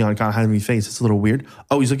got a hoodie on, kind of hiding his face. It's a little weird.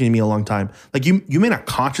 Oh, he's looking at me a long time. Like, you may not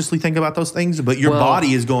consciously think about those things, but your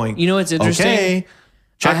body is going, you know what's interesting? Okay,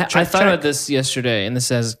 I thought about this yesterday, and this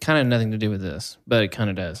has kind of nothing to do with this, but it kind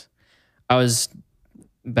of does. I was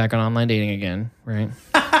back on online dating again, right?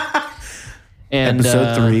 And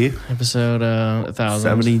episode 3. Episode 1,000.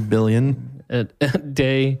 70 billion. A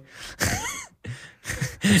day.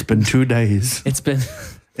 It's been 2 days. It's been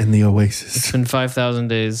In the oasis. It's been 5,000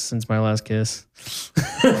 days since my last kiss.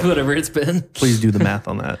 Whatever it's been. Please do the math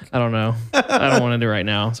on that. I don't know. I don't want to do it right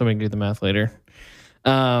now. Somebody can do the math later.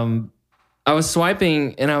 I was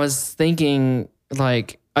swiping and I was thinking,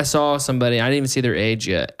 like, I saw somebody, I didn't even see their age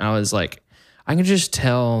yet. I was like, I can just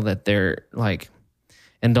tell that they're like,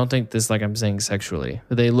 and don't think this like I'm saying sexually,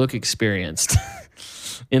 but they look experienced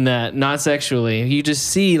in that, not sexually. You just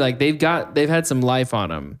see like they've had some life on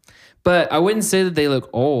them. But I wouldn't say that they look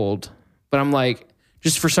old, but I'm like,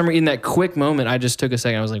 just for some reason, in that quick moment, I just took a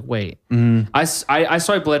second. I was like, wait. I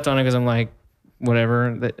swiped left on it because I'm like,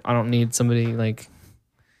 whatever, that I don't need somebody like.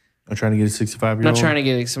 I'm trying to get a 65-year-old. I'm not trying to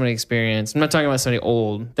get somebody experienced. I'm not talking about somebody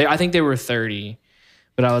old. I think they were 30,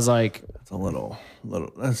 but I was like, that's a little.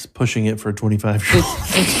 That's pushing it for a 25-year-old.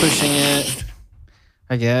 It's pushing it,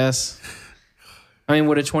 I guess. I mean,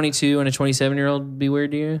 would a 22 and a 27-year-old be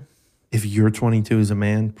weird to you? If you're 22 as a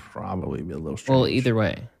man, probably be a little strange. Well, either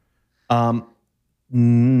way.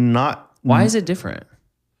 Not. Why is it different?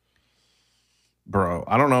 Bro,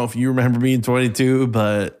 I don't know if you remember being 22,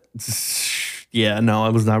 but yeah, no, I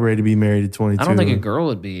was not ready to be married at 22. I don't think a girl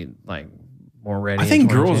would be like more ready. I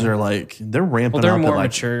think girls are like, they're ramping up. Well, they're more like,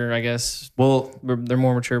 mature, I guess. Well, they're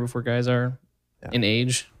more mature before guys are in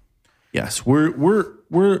age. Yes,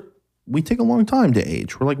 we take a long time to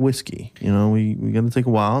age. We're like whiskey. You know, we got to take a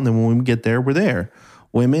while, and then when we get there, we're there.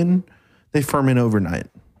 Women, they ferment overnight.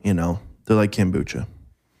 You know, they're like kombucha.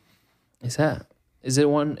 Is it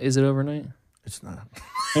overnight? It's not.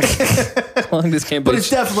 How long does kombucha? But it's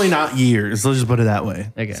definitely not years. Let's just put it that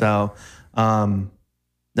way. Okay. So, no,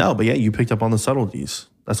 but yeah, you picked up on the subtleties.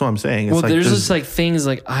 That's what I'm saying. It's well, like there's just like things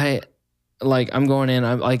like I'm going in.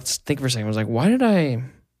 I'm like think for a second. I was like, why did I?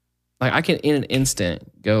 Like I can in an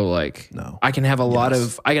instant go like no. I can have a lot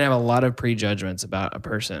of prejudgments about a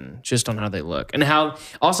person just on how they look and how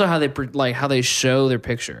they show their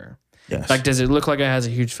picture. Yes. Like, does it look like it has a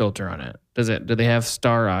huge filter on it? Do they have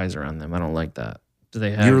star eyes around them? I don't like that. Do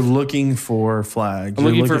they have? You're looking for flags. I'm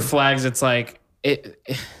looking for flags. It's like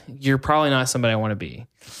you're probably not somebody I want to be.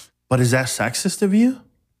 But is that sexist of you?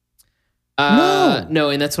 No,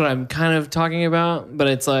 and that's what I'm kind of talking about. But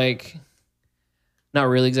it's like not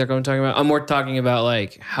really exactly what I'm talking about. I'm more talking about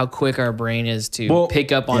like how quick our brain is to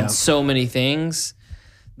pick up on so many things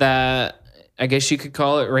that. I guess you could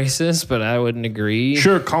call it racist, but I wouldn't agree.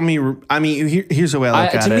 Sure, call me. I mean, here's the way I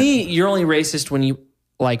look at it. To me, you're only racist when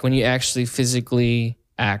you actually physically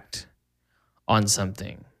act on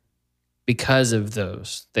something because of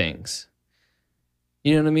those things.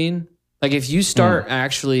 You know what I mean? Like if you start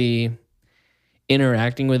actually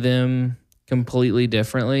interacting with them completely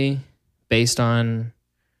differently based on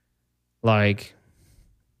like,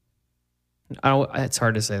 it's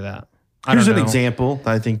hard to say that. Here's an example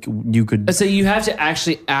I think you could... So you have to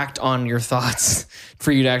actually act on your thoughts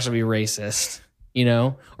for you to actually be racist, you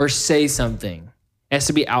know? Or say something. It has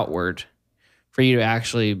to be outward for you to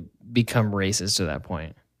actually become racist to that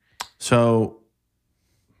point. So...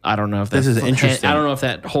 I don't know if this is interesting. I don't know if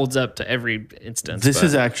that holds up to every instance. This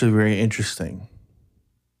is actually very interesting.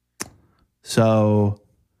 So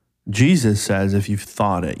Jesus says if you've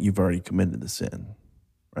thought it, you've already committed the sin,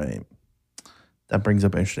 right? That brings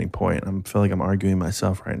up an interesting point. I feel like I'm arguing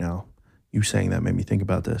myself right now. You saying that made me think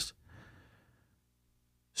about this.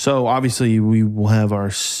 So obviously we will have our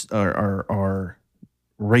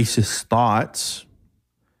racist thoughts.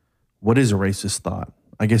 What is a racist thought?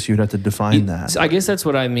 I guess you'd have to define that. I guess that's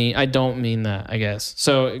what I mean. I don't mean that, I guess.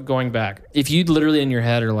 So going back, if you literally in your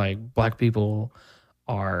head are like, black people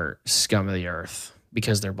are scum of the earth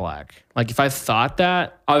because they're black. Like if I thought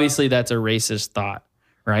that, obviously that's a racist thought,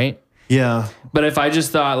 right? Yeah. But if I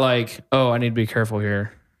just thought like, oh, I need to be careful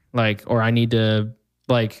here, like, or I need to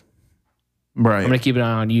like, right, I'm going to keep an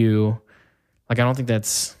eye on you. Like, I don't think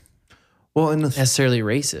that's necessarily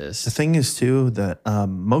racist. The thing is too, that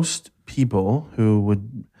most people who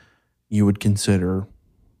you would consider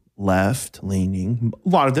left leaning, a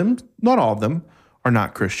lot of them, not all of them, are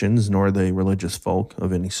not Christians, nor are they religious folk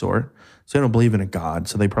of any sort. So they don't believe in a God.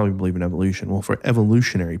 So they probably believe in evolution. Well, for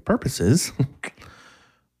evolutionary purposes,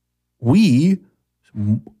 we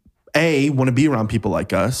want to be around people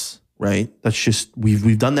like us, right? That's just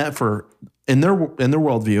we've done that for in their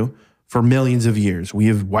worldview for millions of years.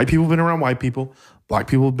 White people have been around white people, black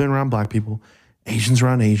people have been around black people, Asians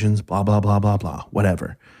around Asians, blah blah blah blah blah,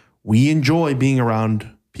 whatever. We enjoy being around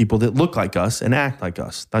people that look like us and act like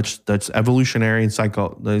us. That's evolutionary and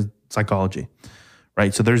psychology,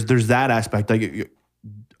 right? So there's that aspect. Like, are you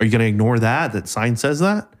going to ignore that science says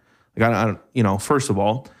that? Like I don't, first of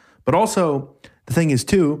all. But also, the thing is,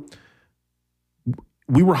 too,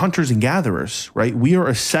 we were hunters and gatherers, right? We are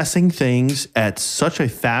assessing things at such a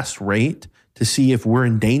fast rate to see if we're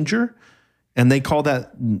in danger. And they call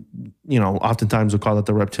that, oftentimes they'll call that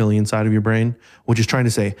the reptilian side of your brain, which is trying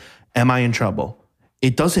to say, am I in trouble?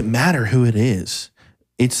 It doesn't matter who it is.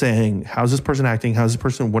 It's saying, how's this person acting? How's this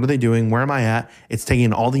person, what are they doing? Where am I at? It's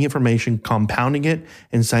taking all the information, compounding it,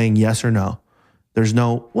 and saying yes or no. There's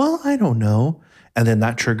no, well, I don't know. And then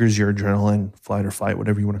that triggers your adrenaline, flight or fight,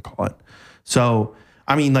 whatever you want to call it. So,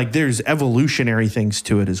 I mean, like there's evolutionary things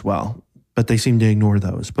to it as well, but they seem to ignore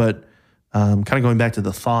those. But kind of going back to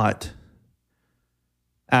the thought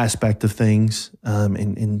aspect of things,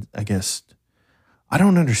 and I guess, I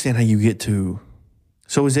don't understand how you get to,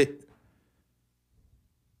 so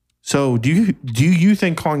do you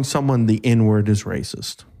think calling someone the N-word is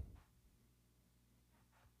racist?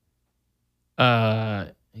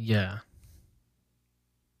 Yeah.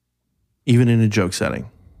 Even in a joke setting.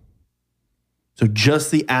 So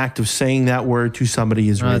just the act of saying that word to somebody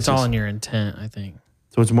is racist. It's all in your intent, I think.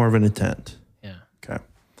 So it's more of an intent. Yeah. Okay.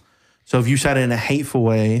 So if you said it in a hateful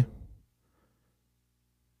way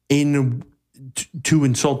to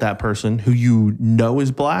insult that person who you know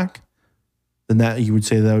is black, then that you would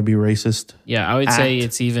say that would be racist. Yeah, I would say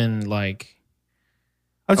it's even like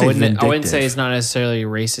I wouldn't say it's not necessarily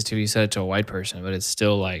racist if you said it to a white person, but it's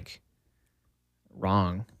still like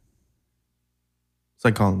wrong. It's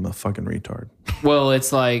like calling them a fucking retard. Well,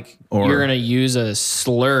 it's like you're going to use a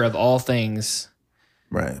slur of all things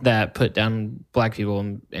that put down black people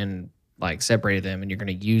and like separated them, and you're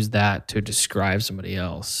going to use that to describe somebody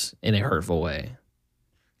else in a hurtful way.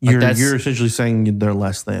 Like you're essentially saying they're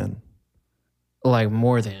less than. Like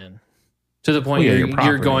more than. To the point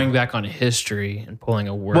you're going back on history and pulling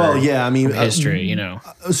a word. Well, yeah, I mean, from history,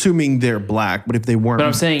 assuming they're black, but if they weren't, but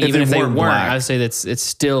I'm saying even if they weren't, I'd say it's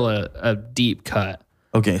still a deep cut.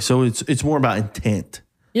 Okay, so it's more about intent.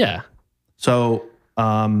 Yeah. So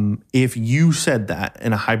if you said that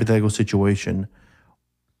in a hypothetical situation,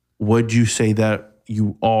 would you say that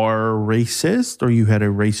you are racist or you had a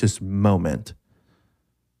racist moment?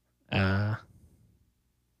 I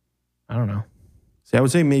don't know. See, I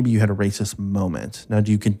would say maybe you had a racist moment. Now,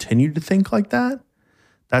 do you continue to think like that?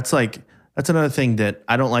 That's another thing that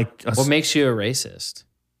I don't like. What makes you a racist?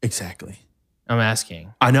 Exactly. I'm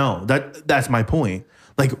asking. I know. That's my point.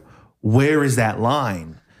 Like, where is that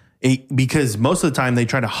line? Because most of the time they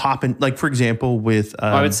try to hop in. Like, for example, with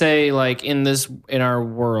I would say, like in our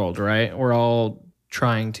world, right? We're all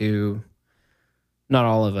trying to. Not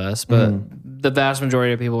all of us, but the vast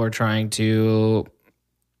majority of people are trying to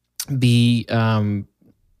be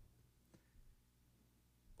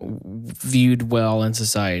viewed well in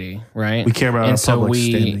society, right? We care about our public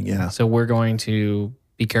standing, yeah. So we're going to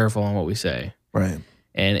be careful on what we say. Right.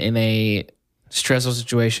 And in a stressful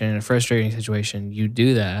situation, a frustrating situation, you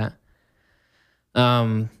do that.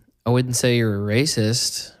 I wouldn't say you're a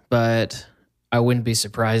racist, but I wouldn't be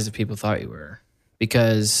surprised if people thought you were,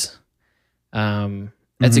 because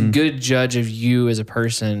that's a good judge of you as a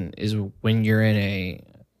person is when you're in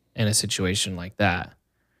a situation like that.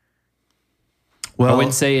 Well, I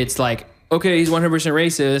wouldn't say it's like, okay, he's 100%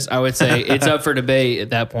 racist. I would say it's up for debate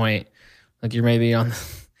at that point. Like you're maybe on,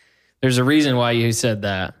 there's a reason why you said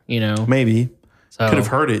that, Maybe. So, could have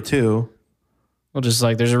heard it too. Well, just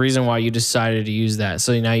like there's a reason why you decided to use that.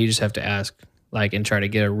 So now you just have to ask and try to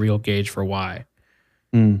get a real gauge for why.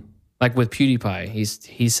 Like with PewDiePie,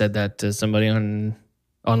 he said that to somebody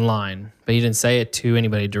online, but he didn't say it to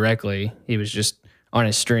anybody directly. He was just on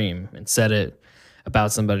his stream and said it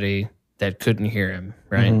about somebody that couldn't hear him,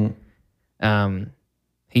 right?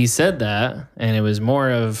 He said that, and it was more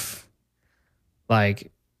of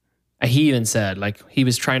like, he even said like he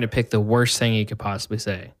was trying to pick the worst thing he could possibly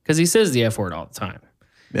say, because he says the F word all the time.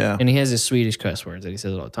 Yeah. And he has his Swedish cuss words that he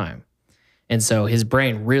says all the time. And so his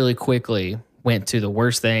brain really quickly went to the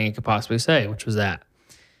worst thing he could possibly say, which was that.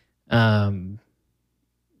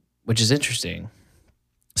 Which is interesting.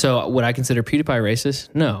 So would I consider PewDiePie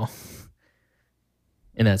racist? No.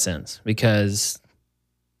 In that sense, because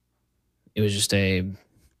it was just a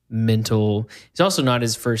mental, it's also not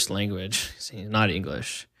his first language. He's not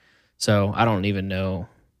English. So I don't even know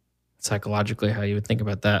psychologically how you would think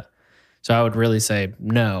about that. So I would really say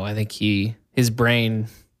no. I think his brain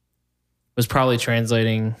was probably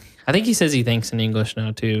translating. I think he says he thinks in English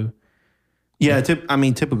now too. Yeah,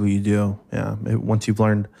 typically you do. Yeah, once you've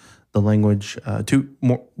learned the language, two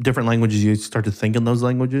more different languages, you start to think in those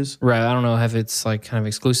languages. Right. I don't know if it's like kind of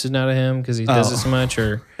exclusive now to him because he does it so much,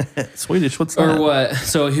 or Swedish. What's that? Or what?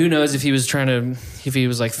 So who knows if he was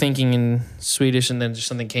like thinking in Swedish and then just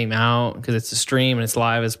something came out because it's a stream and it's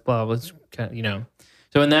live, it's blah blah. Kind of,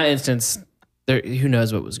 So in that instance, who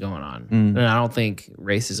knows what was going on. And I don't think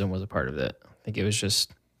racism was a part of it. I think it was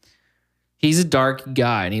just, he's a dark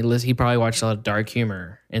guy, and he probably watched a lot of dark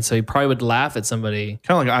humor. And so he probably would laugh at somebody.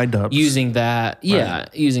 Kind of like iDubbbz. Using that. Yeah,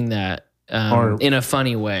 using that in a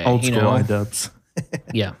funny way. Old school iDubbbz.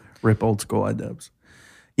 Yeah. Rip old school iDubbbz.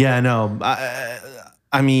 Yeah, no.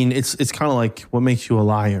 I mean, it's kind of like, what makes you a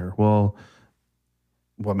liar? Well,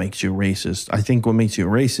 what makes you racist? I think what makes you a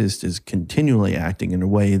racist is continually acting in a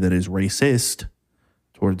way that is racist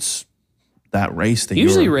towards that race that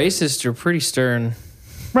usually racists are pretty stern.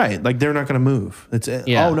 Right. Like, they're not going to move. It's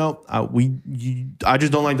oh no, I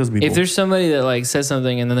just don't like those people. If there's somebody that like says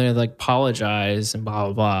something and then they like apologize and blah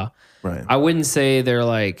blah blah. Right. I wouldn't say they're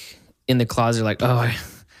like in the closet like, oh, I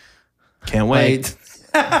can't wait.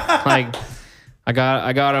 Like I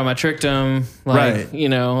got him, I tricked him. Like, right. You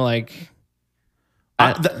know, like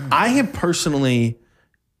I have personally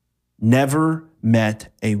never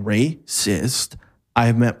met a racist. I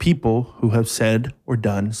have met people who have said or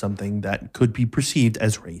done something that could be perceived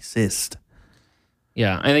as racist.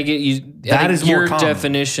 Yeah, I think your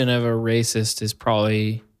definition of a racist is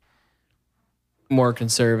probably more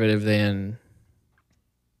conservative than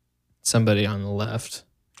somebody on the left.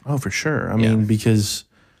 Oh, for sure. I mean, because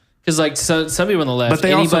like some people on the left, but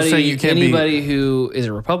they also say you can't anybody who is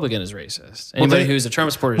a Republican is racist. Anybody who's a Trump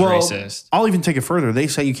supporter is racist. I'll even take it further. They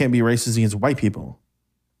say you can't be racist against white people.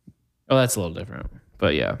 Oh, that's a little different.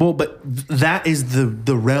 But yeah. Well, but that is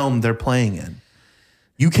the realm they're playing in.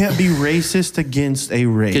 You can't be racist against a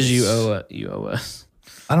race. Because you owe us.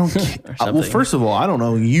 I don't care. Well, first of all, I don't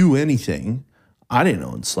owe you anything. I didn't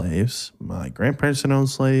own slaves. My grandparents didn't own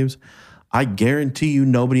slaves. I guarantee you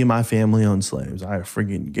nobody in my family owned slaves. I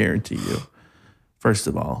freaking guarantee you. First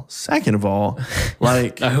of all. Second of all,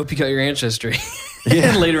 like... I hope you got your ancestry. Yeah.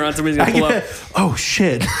 And later on, somebody's going to pull up. Oh,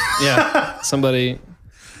 shit. Yeah. Somebody...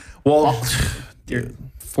 Well... Your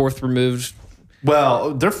fourth removed...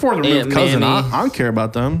 Well, their fourth removed cousin. I don't care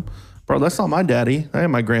about them. Bro, that's not my daddy. That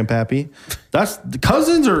ain't my grandpappy. That's... The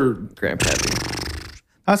cousins or... Grandpappy.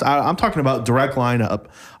 I'm talking about direct lineup.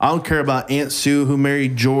 I don't care about Aunt Sue who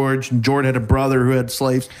married George, and George had a brother who had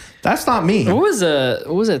slaves. That's not me. What was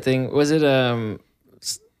that thing? Was it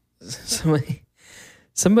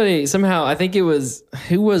somebody somehow? I think it was,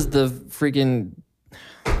 who was the freaking?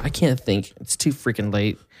 I can't think. It's too freaking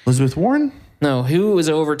late. Elizabeth Warren? No, who was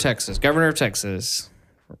over Texas? Governor of Texas,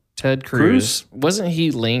 Ted Cruz. Wasn't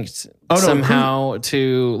he linked somehow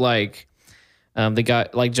to like? They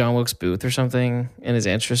got like John Wilkes Booth or something in his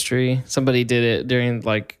ancestry. Somebody did it during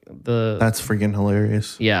like the... That's freaking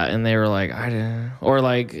hilarious. Yeah, and they were like, I don't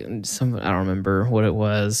remember what it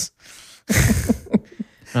was.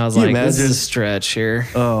 And I was like, this is a stretch here.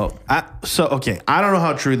 Oh, okay. I don't know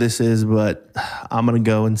how true this is, but I'm going to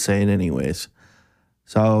go and say it anyways.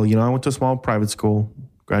 So, I went to a small private school,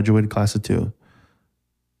 graduated class of 2.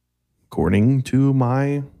 According to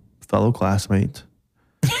my fellow classmate...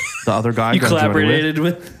 The other guy you collaborated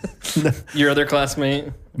with your other classmate?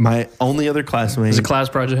 My only other classmate. It was a class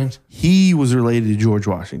project? He was related to George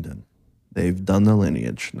Washington. They've done the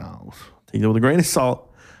lineage. Now, take it with a grain of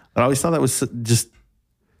salt. But I always thought that was just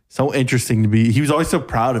so interesting to be. He was always so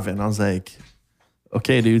proud of it. And I was like,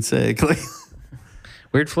 okay, dude, sick. Like,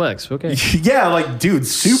 weird flex. Okay. Yeah, like, dude,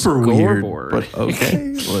 super weird. But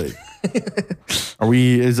okay. Like, are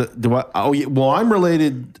we, I'm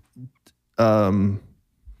related,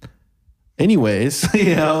 anyways,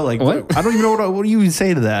 like what? I don't even know what do you even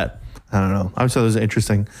say to that? I don't know. I just thought it was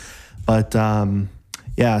interesting, but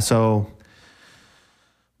yeah. So,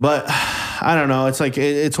 but I don't know. It's like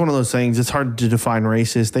it's one of those things. It's hard to define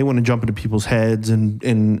racist. They want to jump into people's heads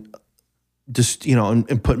and just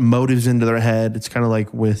and put motives into their head. It's kind of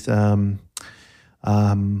like with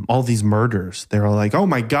all these murders. They're all like, oh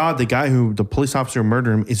my God, the police officer who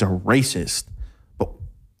murdered him is a racist. But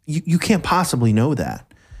you can't possibly know that.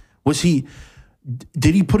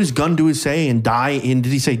 Did he put his gun to his say and die did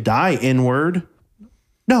he say die N-word?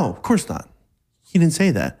 No, of course not. He didn't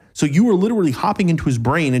say that. So you were literally hopping into his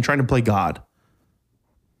brain and trying to play God.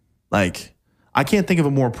 Like, I can't think of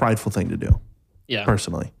a more prideful thing to do. Yeah.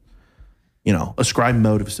 Personally. Ascribe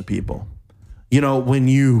motives to people. When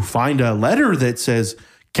you find a letter that says,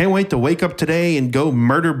 can't wait to wake up today and go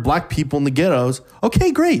murder black people in the ghettos.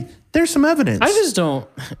 Okay, great. There's some evidence. I just don't,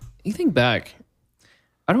 you think back,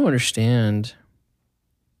 I don't understand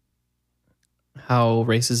how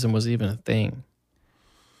racism was even a thing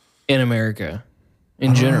in America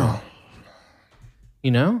in general.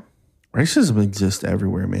 Racism exists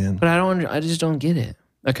everywhere, man. But I just don't get it.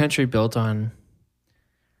 A country built on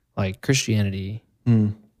like Christianity,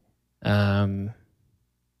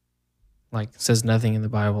 like says nothing in the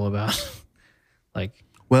Bible about Like,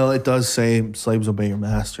 well, it does say slaves obey your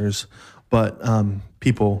masters, but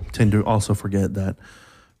people tend to also forget that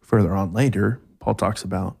further on later, Paul talks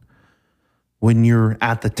about when you're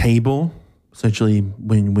at the table, essentially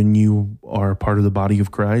when you are part of the body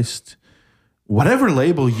of Christ, whatever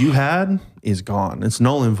label you had is gone. It's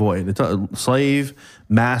null and void. It's a slave,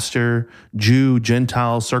 master, Jew,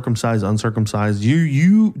 Gentile, circumcised, uncircumcised.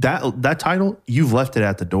 That title, you've left it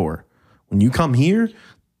at the door. When you come here,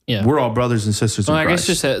 we're all brothers and sisters in Christ. I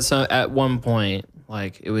guess just at one point,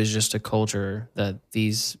 like, it was just a culture that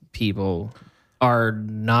these people are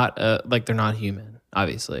not like, they're not human,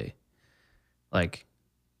 obviously. Like,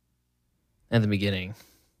 in the beginning,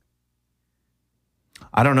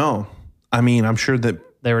 I don't know. I mean, I'm sure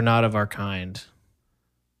that they were not of our kind.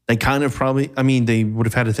 They kind of probably, I mean, they would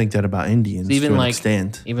have had to think that about Indians to an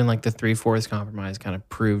extent. Even like the 3/4 compromise kind of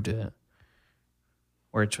proved it,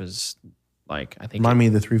 which was like, I think. Remind me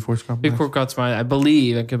of the 3/4 compromise? 3/4 compromise, I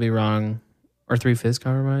believe, I could be wrong, or 3/5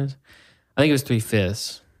 compromise. I think it was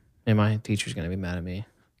 3/5. And my teacher's going to be mad at me.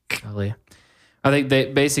 Golly. I think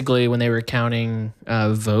they basically, when they were counting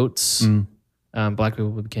votes, black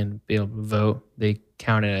people can be able to vote. They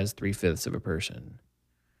counted as 3/5 of a person,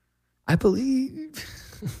 I believe.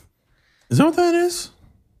 Is that what that is?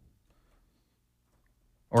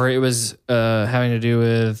 Or it was having to do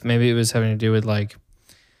with, maybe it was having to do with like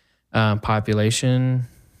population.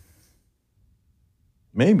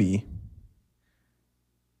 Maybe.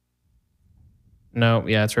 No,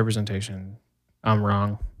 yeah, it's representation. I'm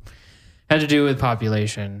wrong. Had to do with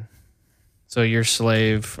population. So your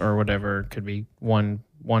slave or whatever could be one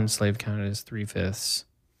slave counted as 3/5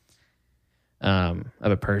 of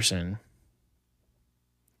a person.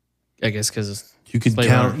 I guess because you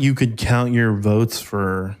could count your votes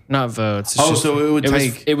for not votes. So it would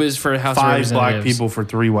take it was for House 5 black people for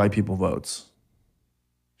 3 white people votes.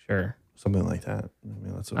 Sure, something like that. I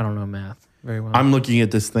mean, I don't know math very well. I'm looking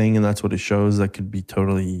at this thing and that's what it shows. That could be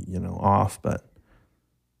totally off, but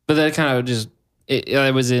that kind of just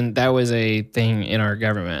that was a thing in our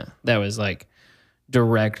government that was like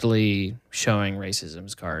directly showing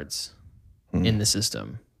racism's cards in the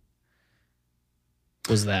system.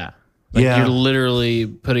 Was that? Like, you're literally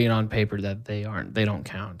putting it on paper that they don't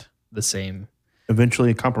count the same.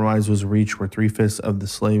 Eventually, a compromise was reached where 3/5 of the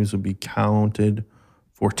slaves would be counted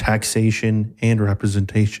for taxation and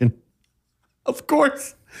representation. Of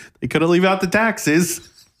course, they couldn't leave out the taxes.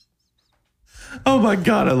 Oh my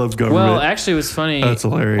God, I love government. Well, actually, it was funny. That's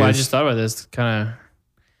hilarious. Well, I just thought about this kind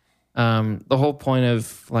of. The whole point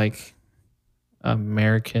of like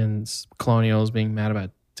Americans, colonials being mad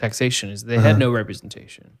about taxation is they had no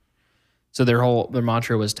representation. So their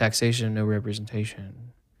mantra was taxation, no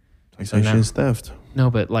representation. Taxation is theft. No,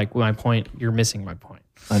 but like my point, you're missing my point.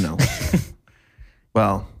 I know.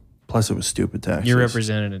 Well, plus it was stupid taxes. You're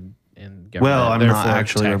represented in government. Well, I'm not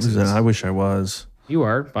actually represented. I wish I was. You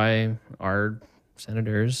are by our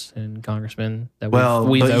senators and congressmen that we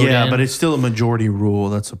vote in. But but it's still a majority rule.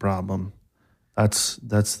 That's the problem. That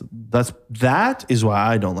is why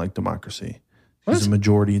I don't like democracy. It's a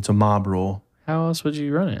majority. It's a mob rule. How else would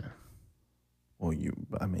you run it? Well,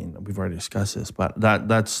 we've already discussed this, but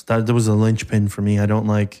that was a linchpin for me. I don't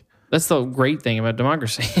like. That's the great thing about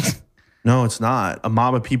democracy. No, it's not. A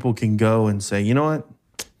mob of people can go and say, you know what?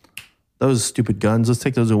 Those stupid guns, let's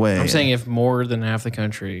take those away. I'm saying if more than half the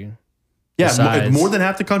country. If more than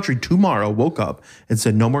half the country tomorrow woke up and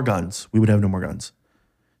said no more guns, we would have no more guns.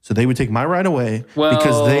 So they would take my right away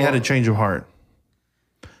because they had a change of heart.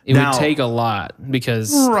 It would take a lot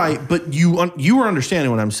because right, but you are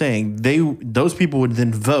understanding what I'm saying. Those people would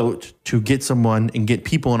then vote to get someone and get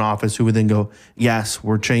people in office who would then go, yes,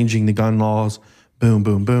 we're changing the gun laws. Boom,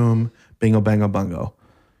 boom, boom, bingo, bango, bungo.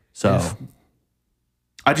 So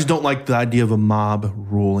I just don't like the idea of a mob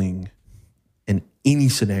ruling in any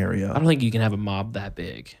scenario. I don't think you can have a mob that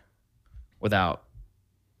big without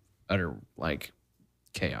utter like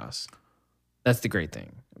chaos. That's the great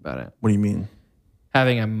thing about it. What do you mean?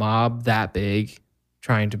 Having a mob that big,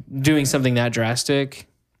 doing something that drastic.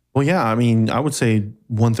 Well, yeah, I mean, I would say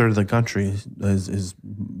 1/3 of the country is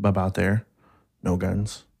about there. No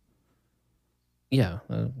guns. Yeah,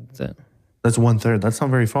 that's it. That's 1/3. That's not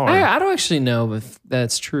very far. I don't actually know if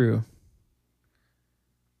that's true.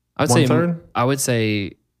 I would 1/3? say. I would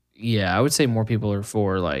say, yeah. I would say more people are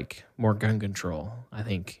for like more gun control. I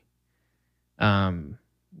think,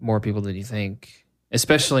 more people than you think,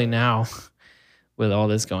 especially now. With all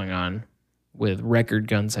this going on, with record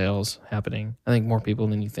gun sales happening, I think more people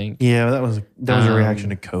than you think. Yeah, that was a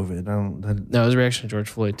reaction to COVID. No, it was a reaction to George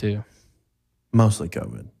Floyd too. Mostly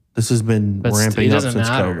COVID. This has been ramping up since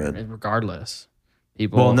COVID. Regardless,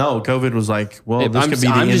 people. Well, no, COVID was like, well, this could be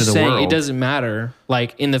the end of the world. It doesn't matter.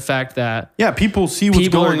 Like in the fact that people see what's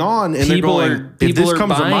going on and they're going, if this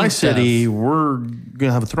comes to my city, we're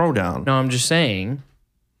gonna have a throwdown. No, I'm just saying,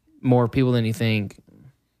 more people than you think.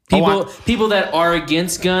 People that are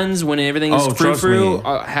against guns when everything is frou-frou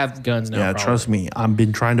have guns now. Yeah, trust me. I've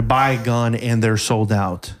been trying to buy a gun and they're sold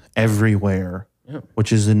out everywhere,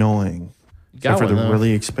 which is annoying. Except for they're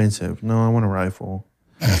really expensive. No, I want a rifle.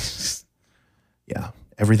 Yeah,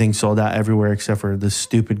 everything's sold out everywhere except for the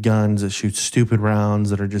stupid guns that shoot stupid rounds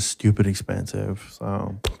that are just stupid expensive.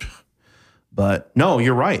 So, but no,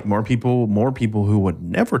 you're right. More people who would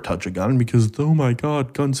never touch a gun because, oh my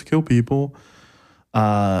God, guns kill people.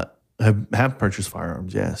 Have purchased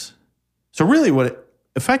firearms, yes. So really what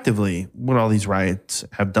all these riots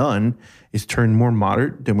have done is turn more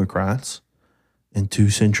moderate Democrats into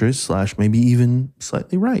centrists / maybe even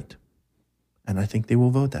slightly right. And I think they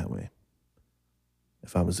will vote that way.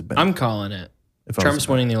 If I was a bet. I'm calling it. Trump's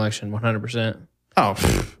winning the election 100%.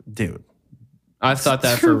 Oh, dude. I've thought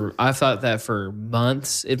that for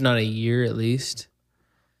months, if not a year at least.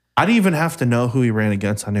 I didn't even have to know who he ran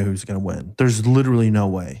against. I knew who was going to win. There's literally no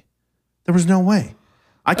way. There was no way.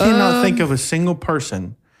 I cannot think of a single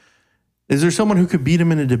person. Is there someone who could beat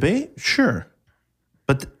him in a debate? Sure.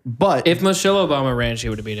 But if Michelle Obama ran, she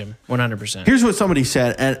would have beat him 100%. Here's what somebody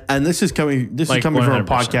said, and this is coming from a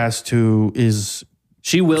podcast who is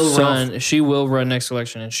she will run next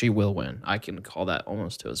election and she will win. I can call that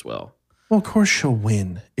almost to as well. Well, of course she'll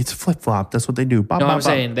win. It's flip-flop. That's what they do. I'm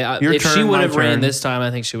saying if she would have ran this time, I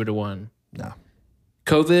think she would have won. No.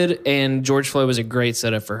 COVID and George Floyd was a great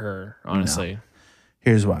setup for her, honestly. No.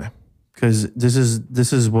 Here's why. Because this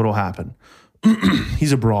is what will happen.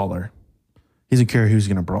 He's a brawler. He doesn't care who's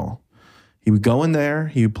going to brawl. He would go in there.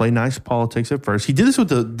 He would play nice politics at first. He did this with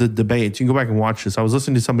the debates. You can go back and watch this. I was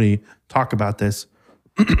listening to somebody talk about this.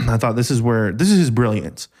 I thought this is his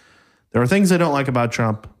brilliance. There are things I don't like about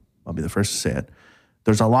Trump. I'll be the first to say it.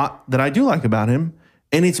 There's a lot that I do like about him,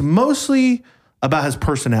 and it's mostly about his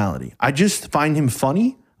personality. I just find him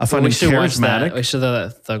funny. I find him charismatic. We should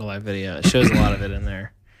have that Thug Life video. It shows a lot of it in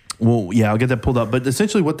there. Well, yeah, I'll get that pulled up. But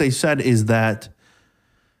essentially what they said is that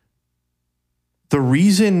the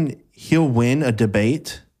reason he'll win a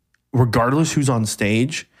debate, regardless who's on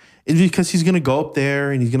stage, is because he's going to go up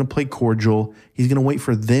there and he's going to play cordial. He's going to wait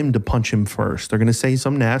for them to punch him first. They're going to say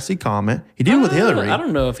some nasty comment. He did it with Hillary. I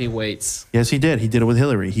don't know if he waits. Yes, he did. He did it with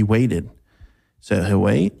Hillary. He waited. So he'll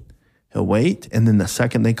wait. And then the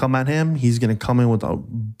second they come at him, he's going to come in with a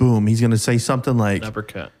boom. He's going to say something like...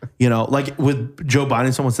 uppercut. Like with Joe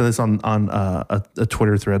Biden, someone said this on a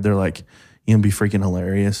Twitter thread. They're like, you're going to be freaking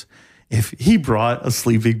hilarious. If he brought a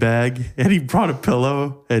sleeping bag and he brought a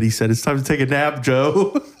pillow and he said, it's time to take a nap,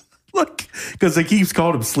 Joe. Look, because they keeps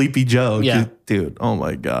calling him Sleepy Joe. Yeah. Dude, oh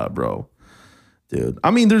my God, bro. Dude.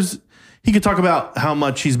 I mean, he could talk about how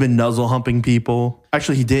much he's been nuzzle humping people.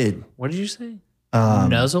 Actually, he did. What did you say?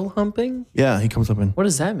 Nuzzle humping? Yeah, he comes up and... What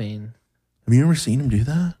does that mean? Have you ever seen him do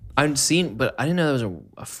that? I've seen, but I didn't know that was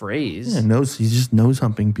a phrase. Yeah, he's just nose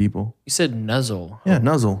humping people. You said nuzzle. Yeah,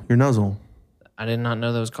 nuzzle. Your nuzzle. I did not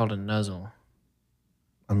know that was called a nuzzle.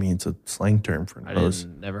 I mean, it's a slang term for nose.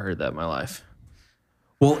 Never heard that in my life.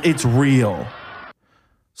 Well, it's real.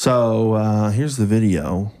 So here's the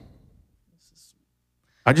video.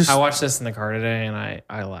 I watched this in the car today and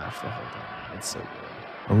I laughed the whole time. It's so good.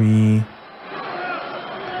 Are we...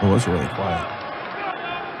 It was really quiet.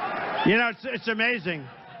 You know, it's amazing.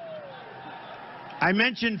 I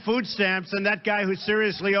mentioned food stamps, and that guy who's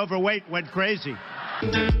seriously overweight went crazy.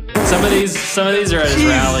 Some of these are at his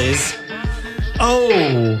rallies.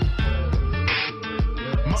 Oh.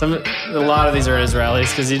 A lot of these are at his rallies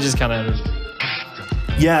because he just kind of...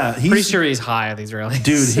 Yeah. Pretty sure he's high at these rallies.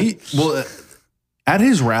 Dude, at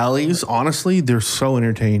his rallies, honestly, they're so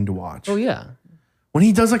entertaining to watch. Oh, yeah. When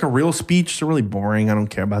he does like a real speech, they're really boring. I don't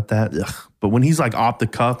care about that. Ugh. But when he's like off the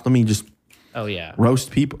cuff, let me just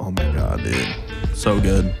roast people. Oh my God, dude. So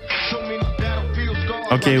good.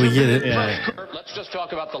 Okay, we get it. Yeah. Let's just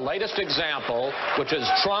talk about the latest example, which is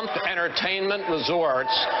Trump Entertainment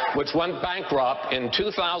Resorts, which went bankrupt in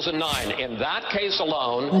 2009. In that case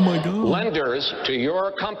alone, oh my God, lenders to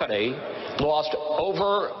your company lost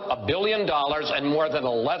over $1 billion and more than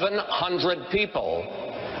 1,100 people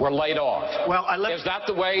were laid off. Well, is that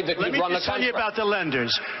the way that you run the country? Let me tell you about the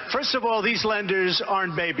lenders. First of all, these lenders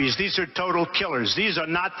aren't babies. These are total killers. These are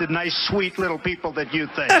not the nice, sweet little people that you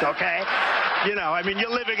think, okay? You know, I mean, you're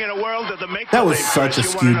living in a world of the make-believe. That was such a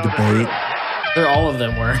skewed debate. All of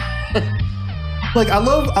them were. Like, I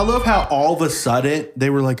love how all of a sudden they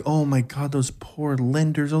were like, oh my God, those poor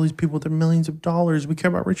lenders, all these people with their millions of dollars. We care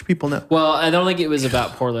about rich people now. Well, I don't think it was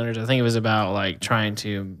about poor lenders. I think it was about like trying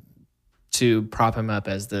to prop him up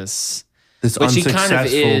as this which he kind of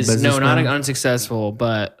is. No, not unsuccessful,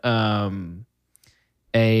 but a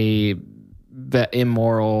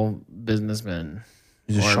immoral businessman.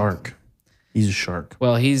 He's a shark. He's a shark.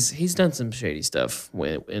 Well, he's done some shady stuff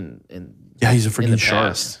in he's a freaking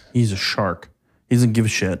shark. He's a shark. He doesn't give a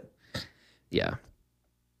shit. Yeah.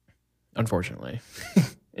 Unfortunately,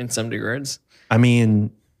 in some degrees. I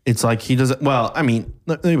mean, it's like he doesn't. Well, I mean,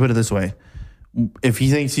 let me put it this way: if he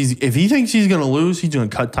thinks he's going to lose, he's going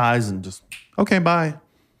to cut ties and just okay, bye.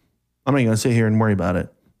 I'm not going to sit here and worry about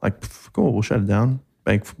it. Like, cool, we'll shut it down.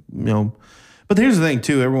 Bank, But here's the thing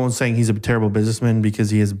too: everyone's saying he's a terrible businessman because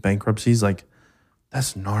he has bankruptcies. Like,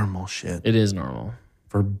 that's normal shit. It is normal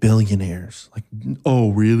for billionaires. Like,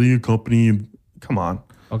 oh, really? A company? Come on.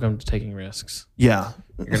 Welcome to taking risks. Yeah.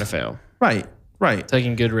 You're going to fail. Right.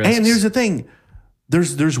 Taking good risks. And here's the thing.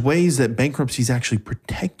 There's ways that bankruptcies actually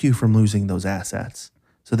protect you from losing those assets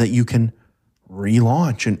so that you can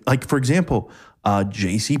relaunch. And like, for example,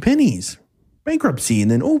 JCPenney's bankruptcy. And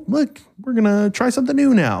then, oh, look, we're going to try something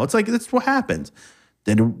new now. It's like, that's what happens.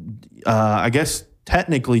 Then I guess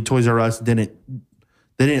technically Toys R Us didn't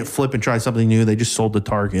flip and try something new. They just sold to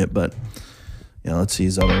Target. But, let's see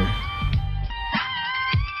his other...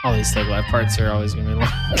 All these Thug Life parts are always going to be long.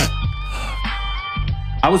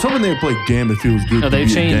 I was hoping they'd play Damn It Feels Good. No, they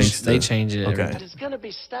changed it. Okay. But it's going to be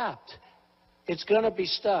stopped. It's going to be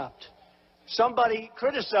stopped. Somebody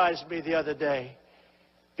criticized me the other day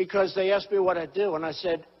because they asked me what I do, and I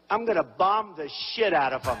said, I'm going to bomb the shit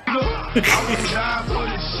out of them.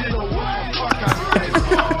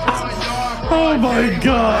 Oh, my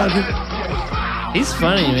God. He's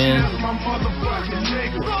funny, man.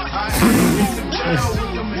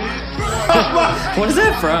 What is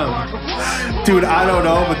that from? Dude, I don't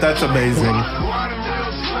know, but that's amazing.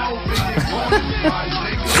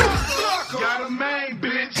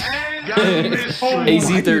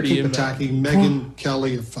 AZ30 attacking Megyn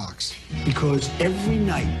Kelly of Fox. Because every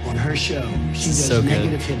night on her show, she does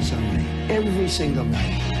negative hits on me. Every single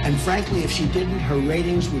night. And frankly, if she didn't, her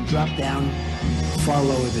ratings would drop down far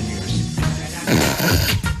lower than yours.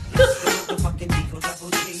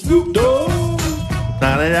 Snoop Dogg.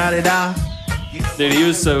 Dude, he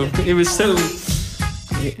was so.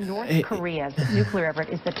 North Korea's nuclear effort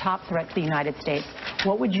is the top threat to the United States.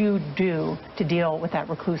 What would you do to deal with that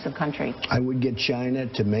reclusive country? I would get China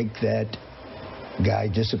to make that guy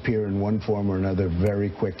disappear in one form or another very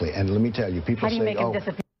quickly. And let me tell you, people say, him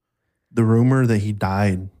disappear? The rumor that he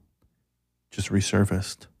died just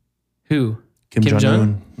resurfaced. Who? Kim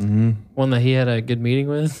Jong-un. Mm-hmm. One that he had a good meeting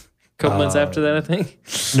with a couple months after that, I think.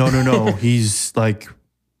 No. He's like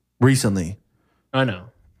recently. I know.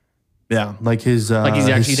 Yeah, like his... like he's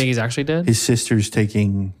actually dead? His sister's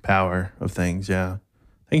taking power of things, yeah.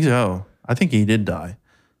 I think so. I think he did die.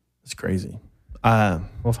 It's crazy.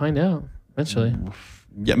 We'll find out eventually.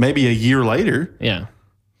 Yeah, maybe a year later. Yeah.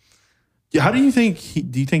 How do you think he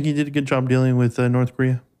did a good job dealing with North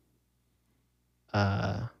Korea?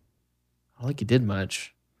 I don't think he did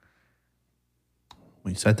much.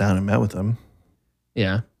 We sat down and met with him.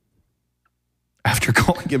 Yeah. After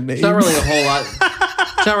calling him names. It's not really a whole lot.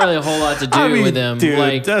 It's not really a whole lot to do with them. Dude,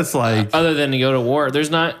 like that's like other than to go to war. They're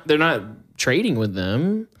not trading with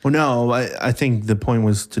them. Well, no, I think the point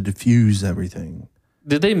was to diffuse everything.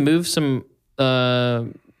 Did they move some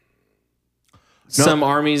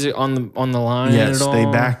armies on the line? Yes, at all? they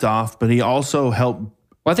backed off, but he also helped.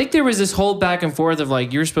 Well, I think there was this whole back and forth of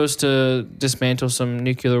like you're supposed to dismantle some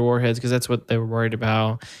nuclear warheads because that's what they were worried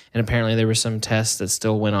about, and apparently there were some tests that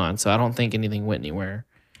still went on. So I don't think anything went anywhere.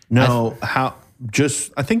 No, I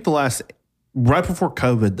think right before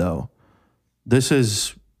COVID though,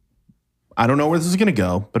 I don't know where this is going to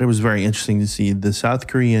go, but it was very interesting to see the South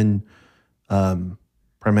Korean prime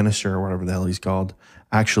minister or whatever the hell he's called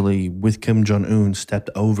actually with Kim Jong-un stepped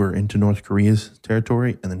over into North Korea's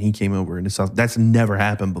territory, and then he came over into South. That's never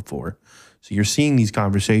happened before. So you're seeing these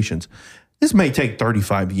conversations. This may take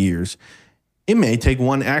 35 years. It may take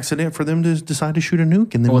one accident for them to decide to shoot a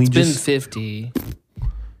nuke, and then it's been 50.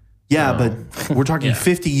 Yeah, but we're talking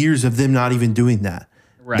 50 years of them not even doing that.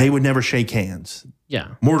 Right. They would never shake hands.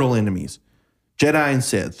 Yeah. Mortal enemies. Jedi and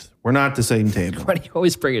Sith. We're not at the same table. Why do you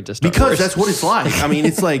always bring it to Star Wars? Because that's what it's like. I mean,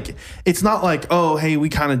 it's like, it's not like, oh, hey, we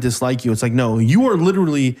kind of dislike you. It's like, no, you are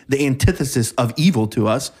literally the antithesis of evil to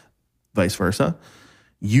us, vice versa.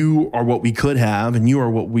 You are what we could have, and you are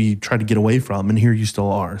what we try to get away from, and here you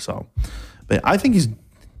still are. So, but I think he's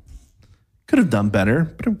Could have done better,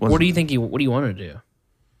 but it wasn't. What do you think? What do you want to do?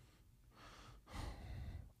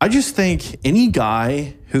 I just think any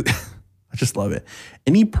guy who, I just love it.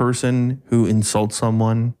 Any person who insults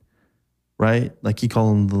someone, right? Like you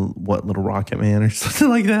call him Little Rocket Man or something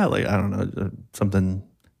like that. Like, I don't know, something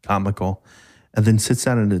comical. And then sits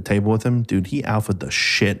down at a table with him. Dude, he alphaed the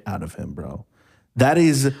shit out of him, bro. That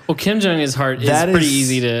is. Well, Kim Jong is hard. It's pretty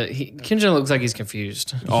easy to. Kim Jong looks like he's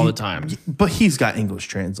confused all the time. But he's got English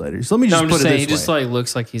translators. Let me just put it this way. He just like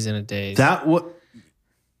looks like he's in a daze. Yeah.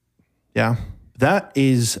 That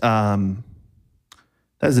is the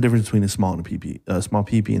difference between a small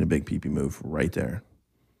PP and a big PP move right there.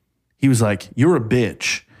 He was like, "You're a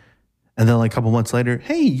bitch," and then like a couple months later,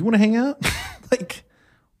 "Hey, you want to hang out?" Like,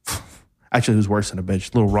 actually, it was worse than a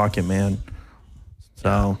bitch. Little Rocket Man.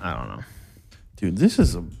 So I don't know, dude. This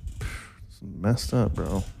is messed up,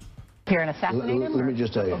 bro. Here and assassinate him? Let me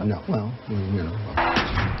just tell you. No, well, you know.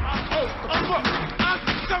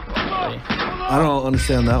 I don't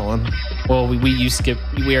understand that one. Well, we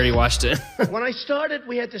already watched it. When I started,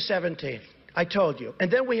 we had the 17. I told you. And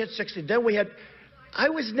then we had 16. Then we had... I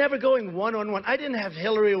was never going one-on-one. I didn't have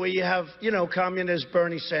Hillary where you have, communist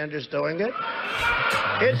Bernie Sanders doing it.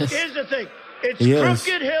 Here's the thing. It's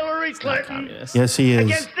crooked Hillary Clinton. Yes, he is.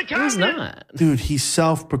 Against the communists. He's not. Dude, he's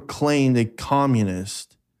self-proclaimed a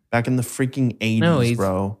communist back in the freaking 80s,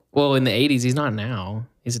 bro. Well, in the 80s, he's not now.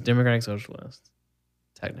 He's a democratic socialist,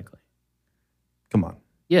 technically. Come on.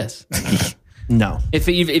 Yes. No. If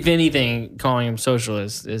anything, calling him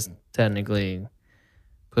socialist is technically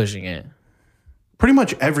pushing it. Pretty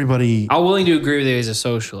much everybody. I'm willing to agree with you. He's a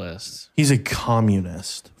socialist. He's a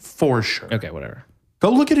communist for sure. Okay, whatever.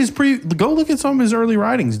 Go look at some of his early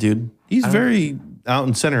writings, dude. He's very out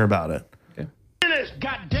and center about it. Okay.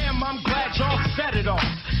 Goddamn, I'm glad y'all set it off.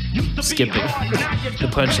 Skipping the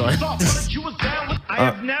punchline. I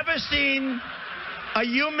have never seen a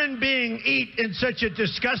human being eat in such a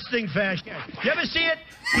disgusting fashion. You ever see it?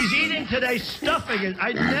 He's eating today, stuffing it.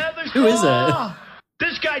 I never saw. Who is that?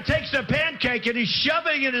 This guy takes a pancake and he's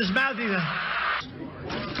shoving it in his mouth.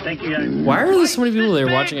 Thank you, guys. Why are there so many people there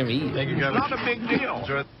watching him eat? Not a big deal.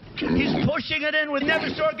 He's pushing it in. We never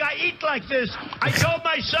saw a guy eat like this. I told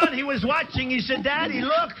my son, he was watching. He said, "Daddy,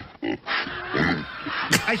 look."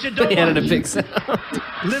 I said, "Don't." He added a big sound.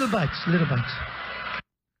 Little bites, little bites.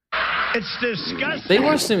 It's disgusting. They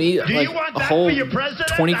watched him eat like a whole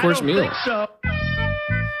 20-course meal. So.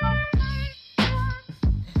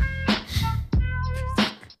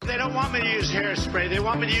 They don't want me to use hairspray. They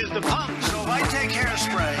want me to use the pump. So if I take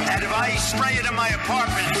hairspray and if I spray it in my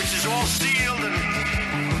apartment, which is all sealed,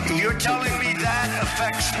 and you're telling me that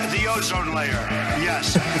affects the ozone layer?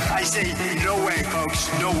 Yes. I say no way, folks.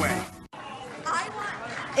 No way.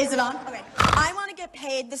 Is it on? Okay. I want to get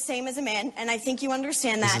paid the same as a man, and I think you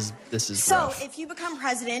understand that. This is so rough. if you become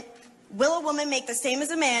president, will a woman make the same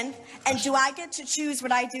as a man, and do I get to choose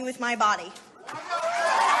what I do with my body?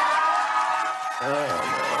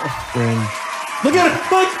 Look at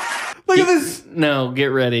it! Look at this! No, get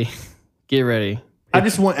ready. Get ready. I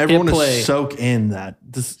just want everyone to soak in that.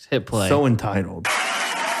 Just hit play. So entitled.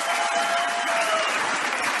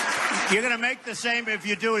 You're going to make the same if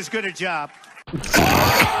you do as good a job.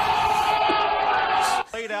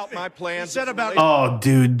 Laid out my plans. Oh,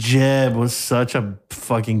 dude, Jeb was such a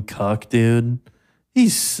fucking cuck, dude.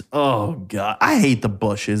 Oh, God. I hate the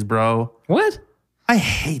Bushes, bro. What? I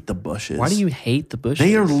hate the Bushes. Why do you hate the Bushes?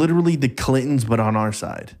 They are literally the Clintons, but on our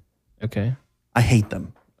side. Okay. I hate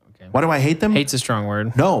them. Okay. Why do I hate them? Hate's a strong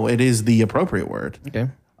word. No, it is the appropriate word. Okay.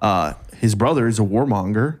 His brother is a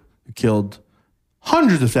warmonger who killed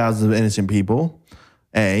hundreds of thousands of innocent people.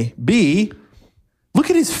 A. B. Look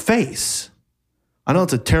at his face. I know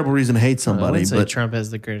it's a terrible reason to hate somebody, I wouldn't say but Trump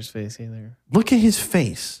has the greatest face either. Look at his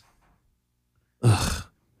face. Ugh.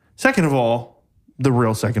 Second of all,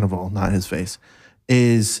 not his face,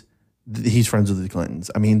 is he's friends with the Clintons.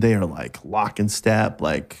 I mean, they are like lock and step,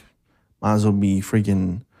 like might as well be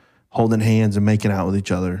freaking holding hands and making out with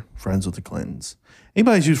each other, friends with the Clintons.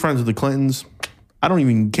 Anybody who's friends with the Clintons, I don't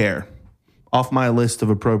even care. Off my list of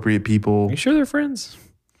appropriate people. Are you sure they're friends?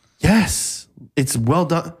 Yes. It's well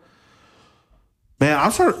done. Man,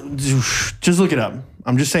 just look it up.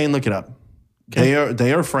 I'm just saying, look it up. Okay.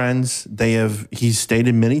 They are friends. He's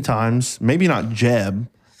stated many times, maybe not Jeb.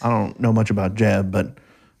 I don't know much about Jeb, but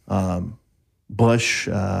Bush,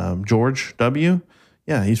 George W.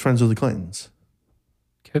 Yeah, he's friends with the Clintons.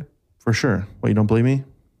 Okay. For sure. What, you don't believe me?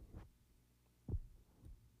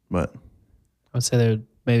 What? I would say they would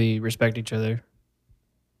maybe respect each other.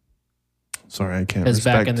 Sorry, I can't. Because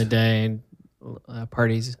back in the day,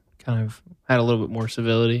 parties kind of had a little bit more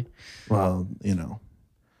civility. Well,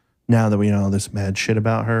 now that we know this mad shit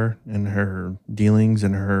about her and her dealings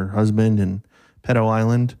and her husband and Pedo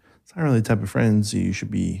Island, it's not really the type of friends you should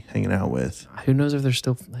be hanging out with. Who knows if they're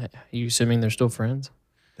still, are you assuming they're still friends?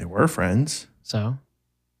 They were friends. So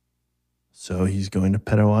he's going to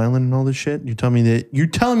Pedo Island and all this shit? You're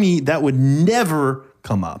telling me that would never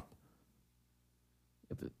come up?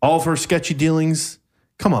 All of her sketchy dealings?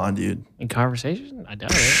 Come on, dude. In conversation? I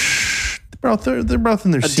doubt it. They're both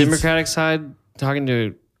in their seats. A Democratic side talking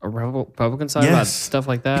to a Republican side about stuff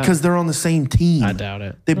like that? Because they're on the same team. I doubt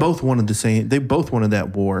it. They both wanted They both wanted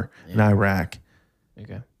that war in Iraq.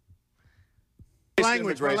 Okay.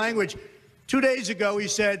 Language. 2 days ago, he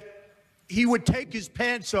said he would take his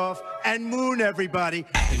pants off and moon everybody.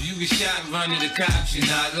 If you get shot in front of the cops, you're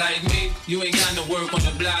not like me. You ain't got no work on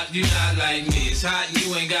the block, you're not like me. It's hot and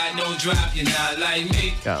you ain't got no drop, you're not like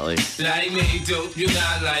me. Golly. Like me, dope, you're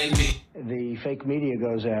not like me. The fake media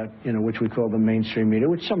goes out, which we call the mainstream media,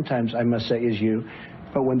 which sometimes I must say is you.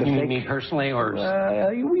 But when the You fake mean me personally or?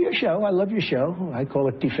 Your show, I love your show. I call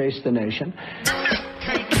it Deface the Nation.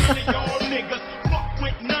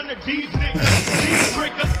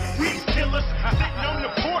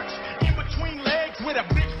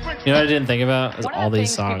 You know what I didn't think about is all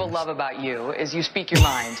these songs. One of the things people love about you is you speak your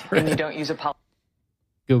mind and you don't use a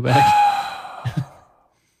Go back.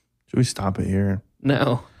 Should we stop it here?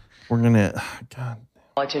 No. We're gonna. God.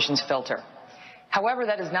 politician's filter. However,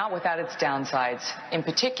 that is not without its downsides, in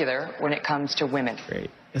particular when it comes to women.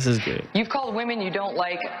 Great. This is good. You've called women you don't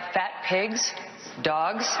like fat pigs,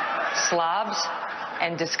 dogs, slobs,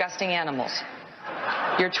 and disgusting animals.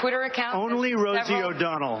 Your Twitter account... Only Rosie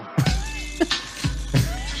O'Donnell.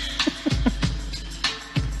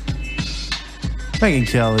 Megyn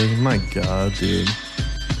Kelly, my God, dude.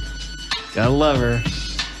 Gotta love her.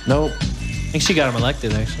 Nope. I think she got him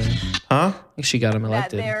elected, actually. Huh? I think she got him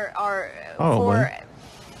elected. That there are Probably.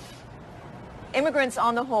 immigrants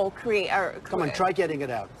on the whole Come on, try getting it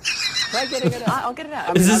out. Try getting it out. I'll get it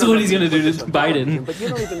out. This is what he's going to do to Biden. But you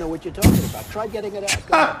don't even know what you're talking about. Try getting it out.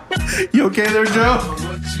 Go on. You okay there, Joe?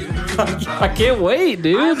 I can't wait,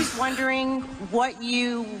 dude. I was wondering what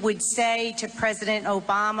you would say to President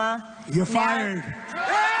Obama. You're fired.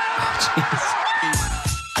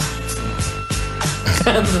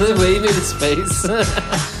 The way he made his face.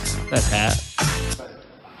 That hat.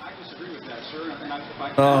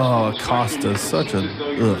 Oh, Acosta, such a...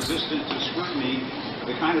 resistant to scrutiny,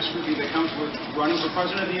 the kind of scrutiny that comes with running for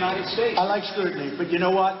president of the United States. I like scrutiny, but you know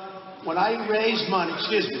what? When I raise money,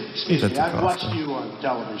 excuse me, I've watched you on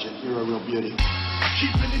television. You're a real beauty.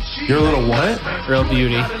 You're a little what? Real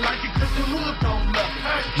beauty.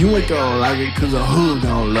 You ain't gonna like it because the hood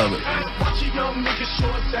don't love it.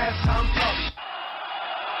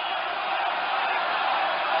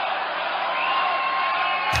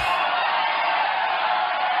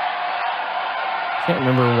 I can't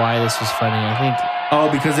remember why this was funny. I think. Oh,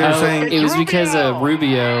 because they were saying it was because of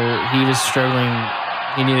Rubio. He was struggling.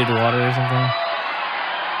 He needed water or something.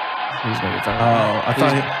 He was making fun of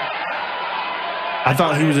him. I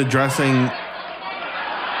thought he was addressing.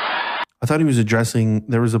 I thought he was addressing.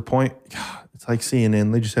 There was a point. It's like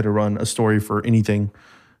CNN. They just had to run a story for anything.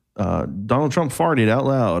 Donald Trump farted out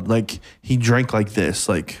loud. Like he drank like this,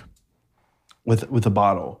 like with a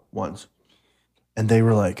bottle once, and they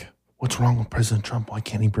were like, "What's wrong with President Trump? Why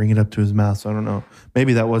can't he bring it up to his mouth?" So I don't know.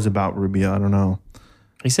 Maybe that was about Rubio. I don't know.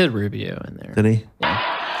 He said Rubio in there. Did he? Yeah.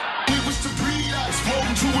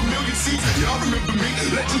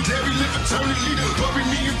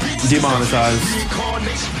 Demonetized.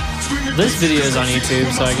 This video is on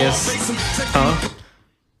YouTube, so I guess. Huh?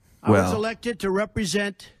 I was elected to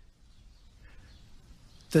represent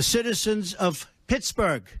the citizens of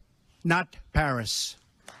Pittsburgh, not Paris.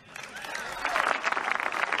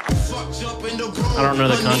 I don't know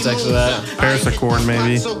the context of that. Paris Accord,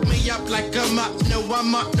 maybe.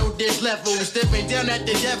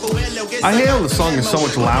 I hate how the song is so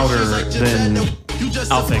much louder than.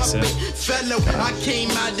 I'll fix it.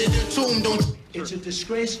 It's a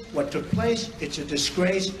disgrace what took place. It's a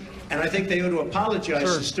disgrace, and I think they ought to apologize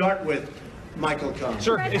to start with. Michael Cohen.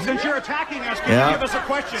 Sir, since you're attacking us, can you give us a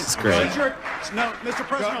question? It's great. No, Mr.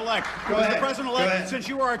 President-elect. Mr. President-elect, since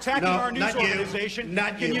you are attacking our news organization,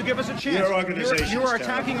 can you give us a chance? Your organization. You are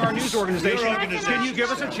attacking our news organization. Your organization. Can you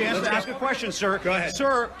give us a chance to ask a question, sir? Go ahead.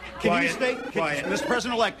 Sir, can you Quiet. state, Quiet. Mr.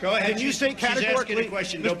 President-elect, Go ahead. can you state She's asking categorically, a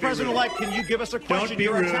question. Mr. Don't be President-elect, can you give us a question? Don't be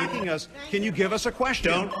You're rude. attacking us. Can you give us a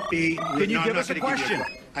question? Don't be. Can you No, give I'm us a not gonna give you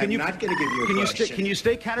question? I'm not going to give you a question. Can you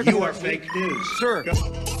state categorically? You are fake news. Sir.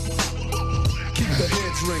 The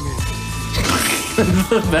heads ringing.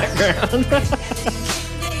 The background.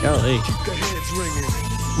 Golly. Keep the heads ringing.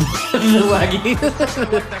 The wacky.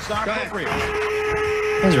 That's not appropriate.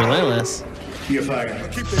 That's relentless. You're fired.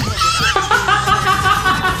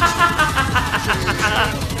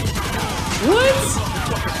 What?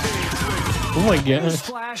 Oh my God.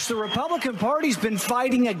 Flash, the Republican Party's been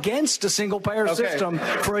fighting against a single-payer system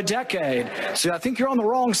for a decade. So I think you're on the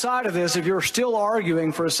wrong side of this if you're still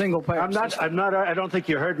arguing for a single-payer system. I don't think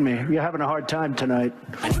you heard me. You're having a hard time tonight.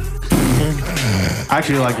 I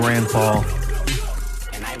actually like Rand Paul.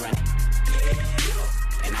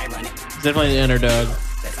 Definitely the underdog.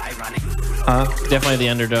 Huh? Definitely the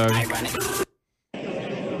underdog.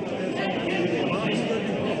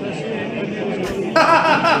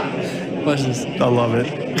 What's this? I love it.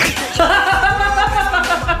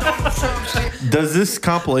 Does this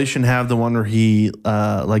compilation have the one where he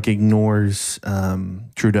like ignores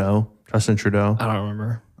Trudeau, Justin Trudeau? I don't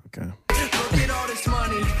remember. Okay.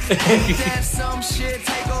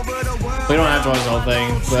 We don't have to watch the whole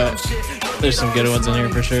thing, but there's some good ones in here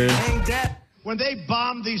for sure. When they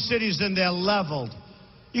bomb these cities and they're leveled,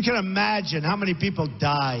 you can imagine how many people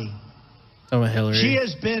die. Oh, Hillary. She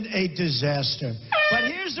has been a disaster. But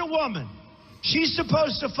here's a woman. She's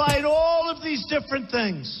supposed to fight all of these different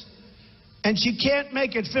things. And she can't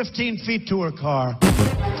make it 15 feet to her car.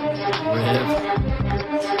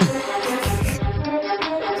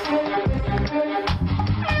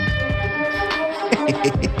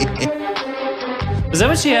 Is that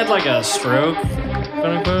when she had like a stroke?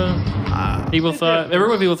 People thought. Remember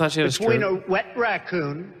when people thought she had a stroke? Between a wet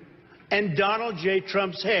raccoon and Donald J.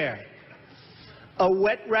 Trump's hair. A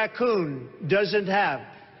wet raccoon doesn't have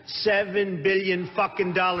 $7 billion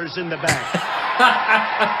fucking dollars in the bank.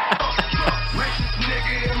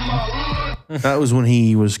 That was when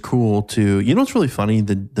he was cool too. You know what's really funny?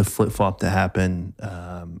 The flip flop that happened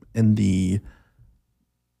in the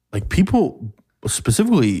like people,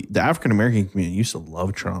 specifically the African American community, used to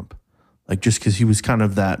love Trump, like just because he was kind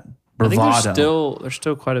of that bravado. I think there's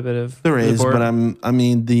still quite a bit of there is, but I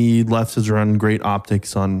mean the left has run great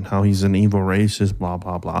optics on how he's an evil racist, blah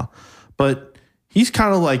blah blah, but he's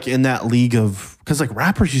kind of like in that league of because like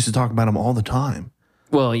rappers used to talk about him all the time.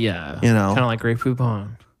 Well, yeah, you know, kind of like Grey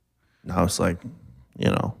Poupon. Now it's like, you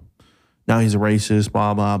know, now he's a racist,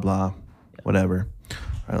 blah, blah, blah, whatever. All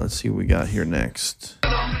right, let's see what we got here next.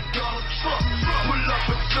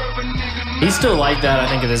 He's still like that, I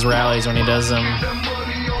think, at his rallies when he does them.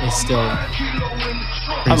 He's still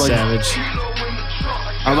pretty savage.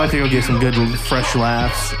 I'd like to go get some good, fresh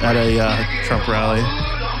laughs at a Trump rally.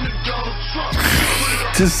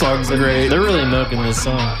 This song's great. They're really milking this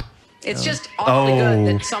song. It's just awfully good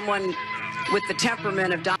that someone with the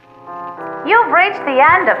temperament of Donald. You've reached the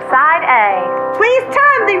end of side A. Please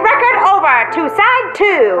turn the record over to side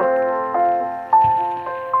 2.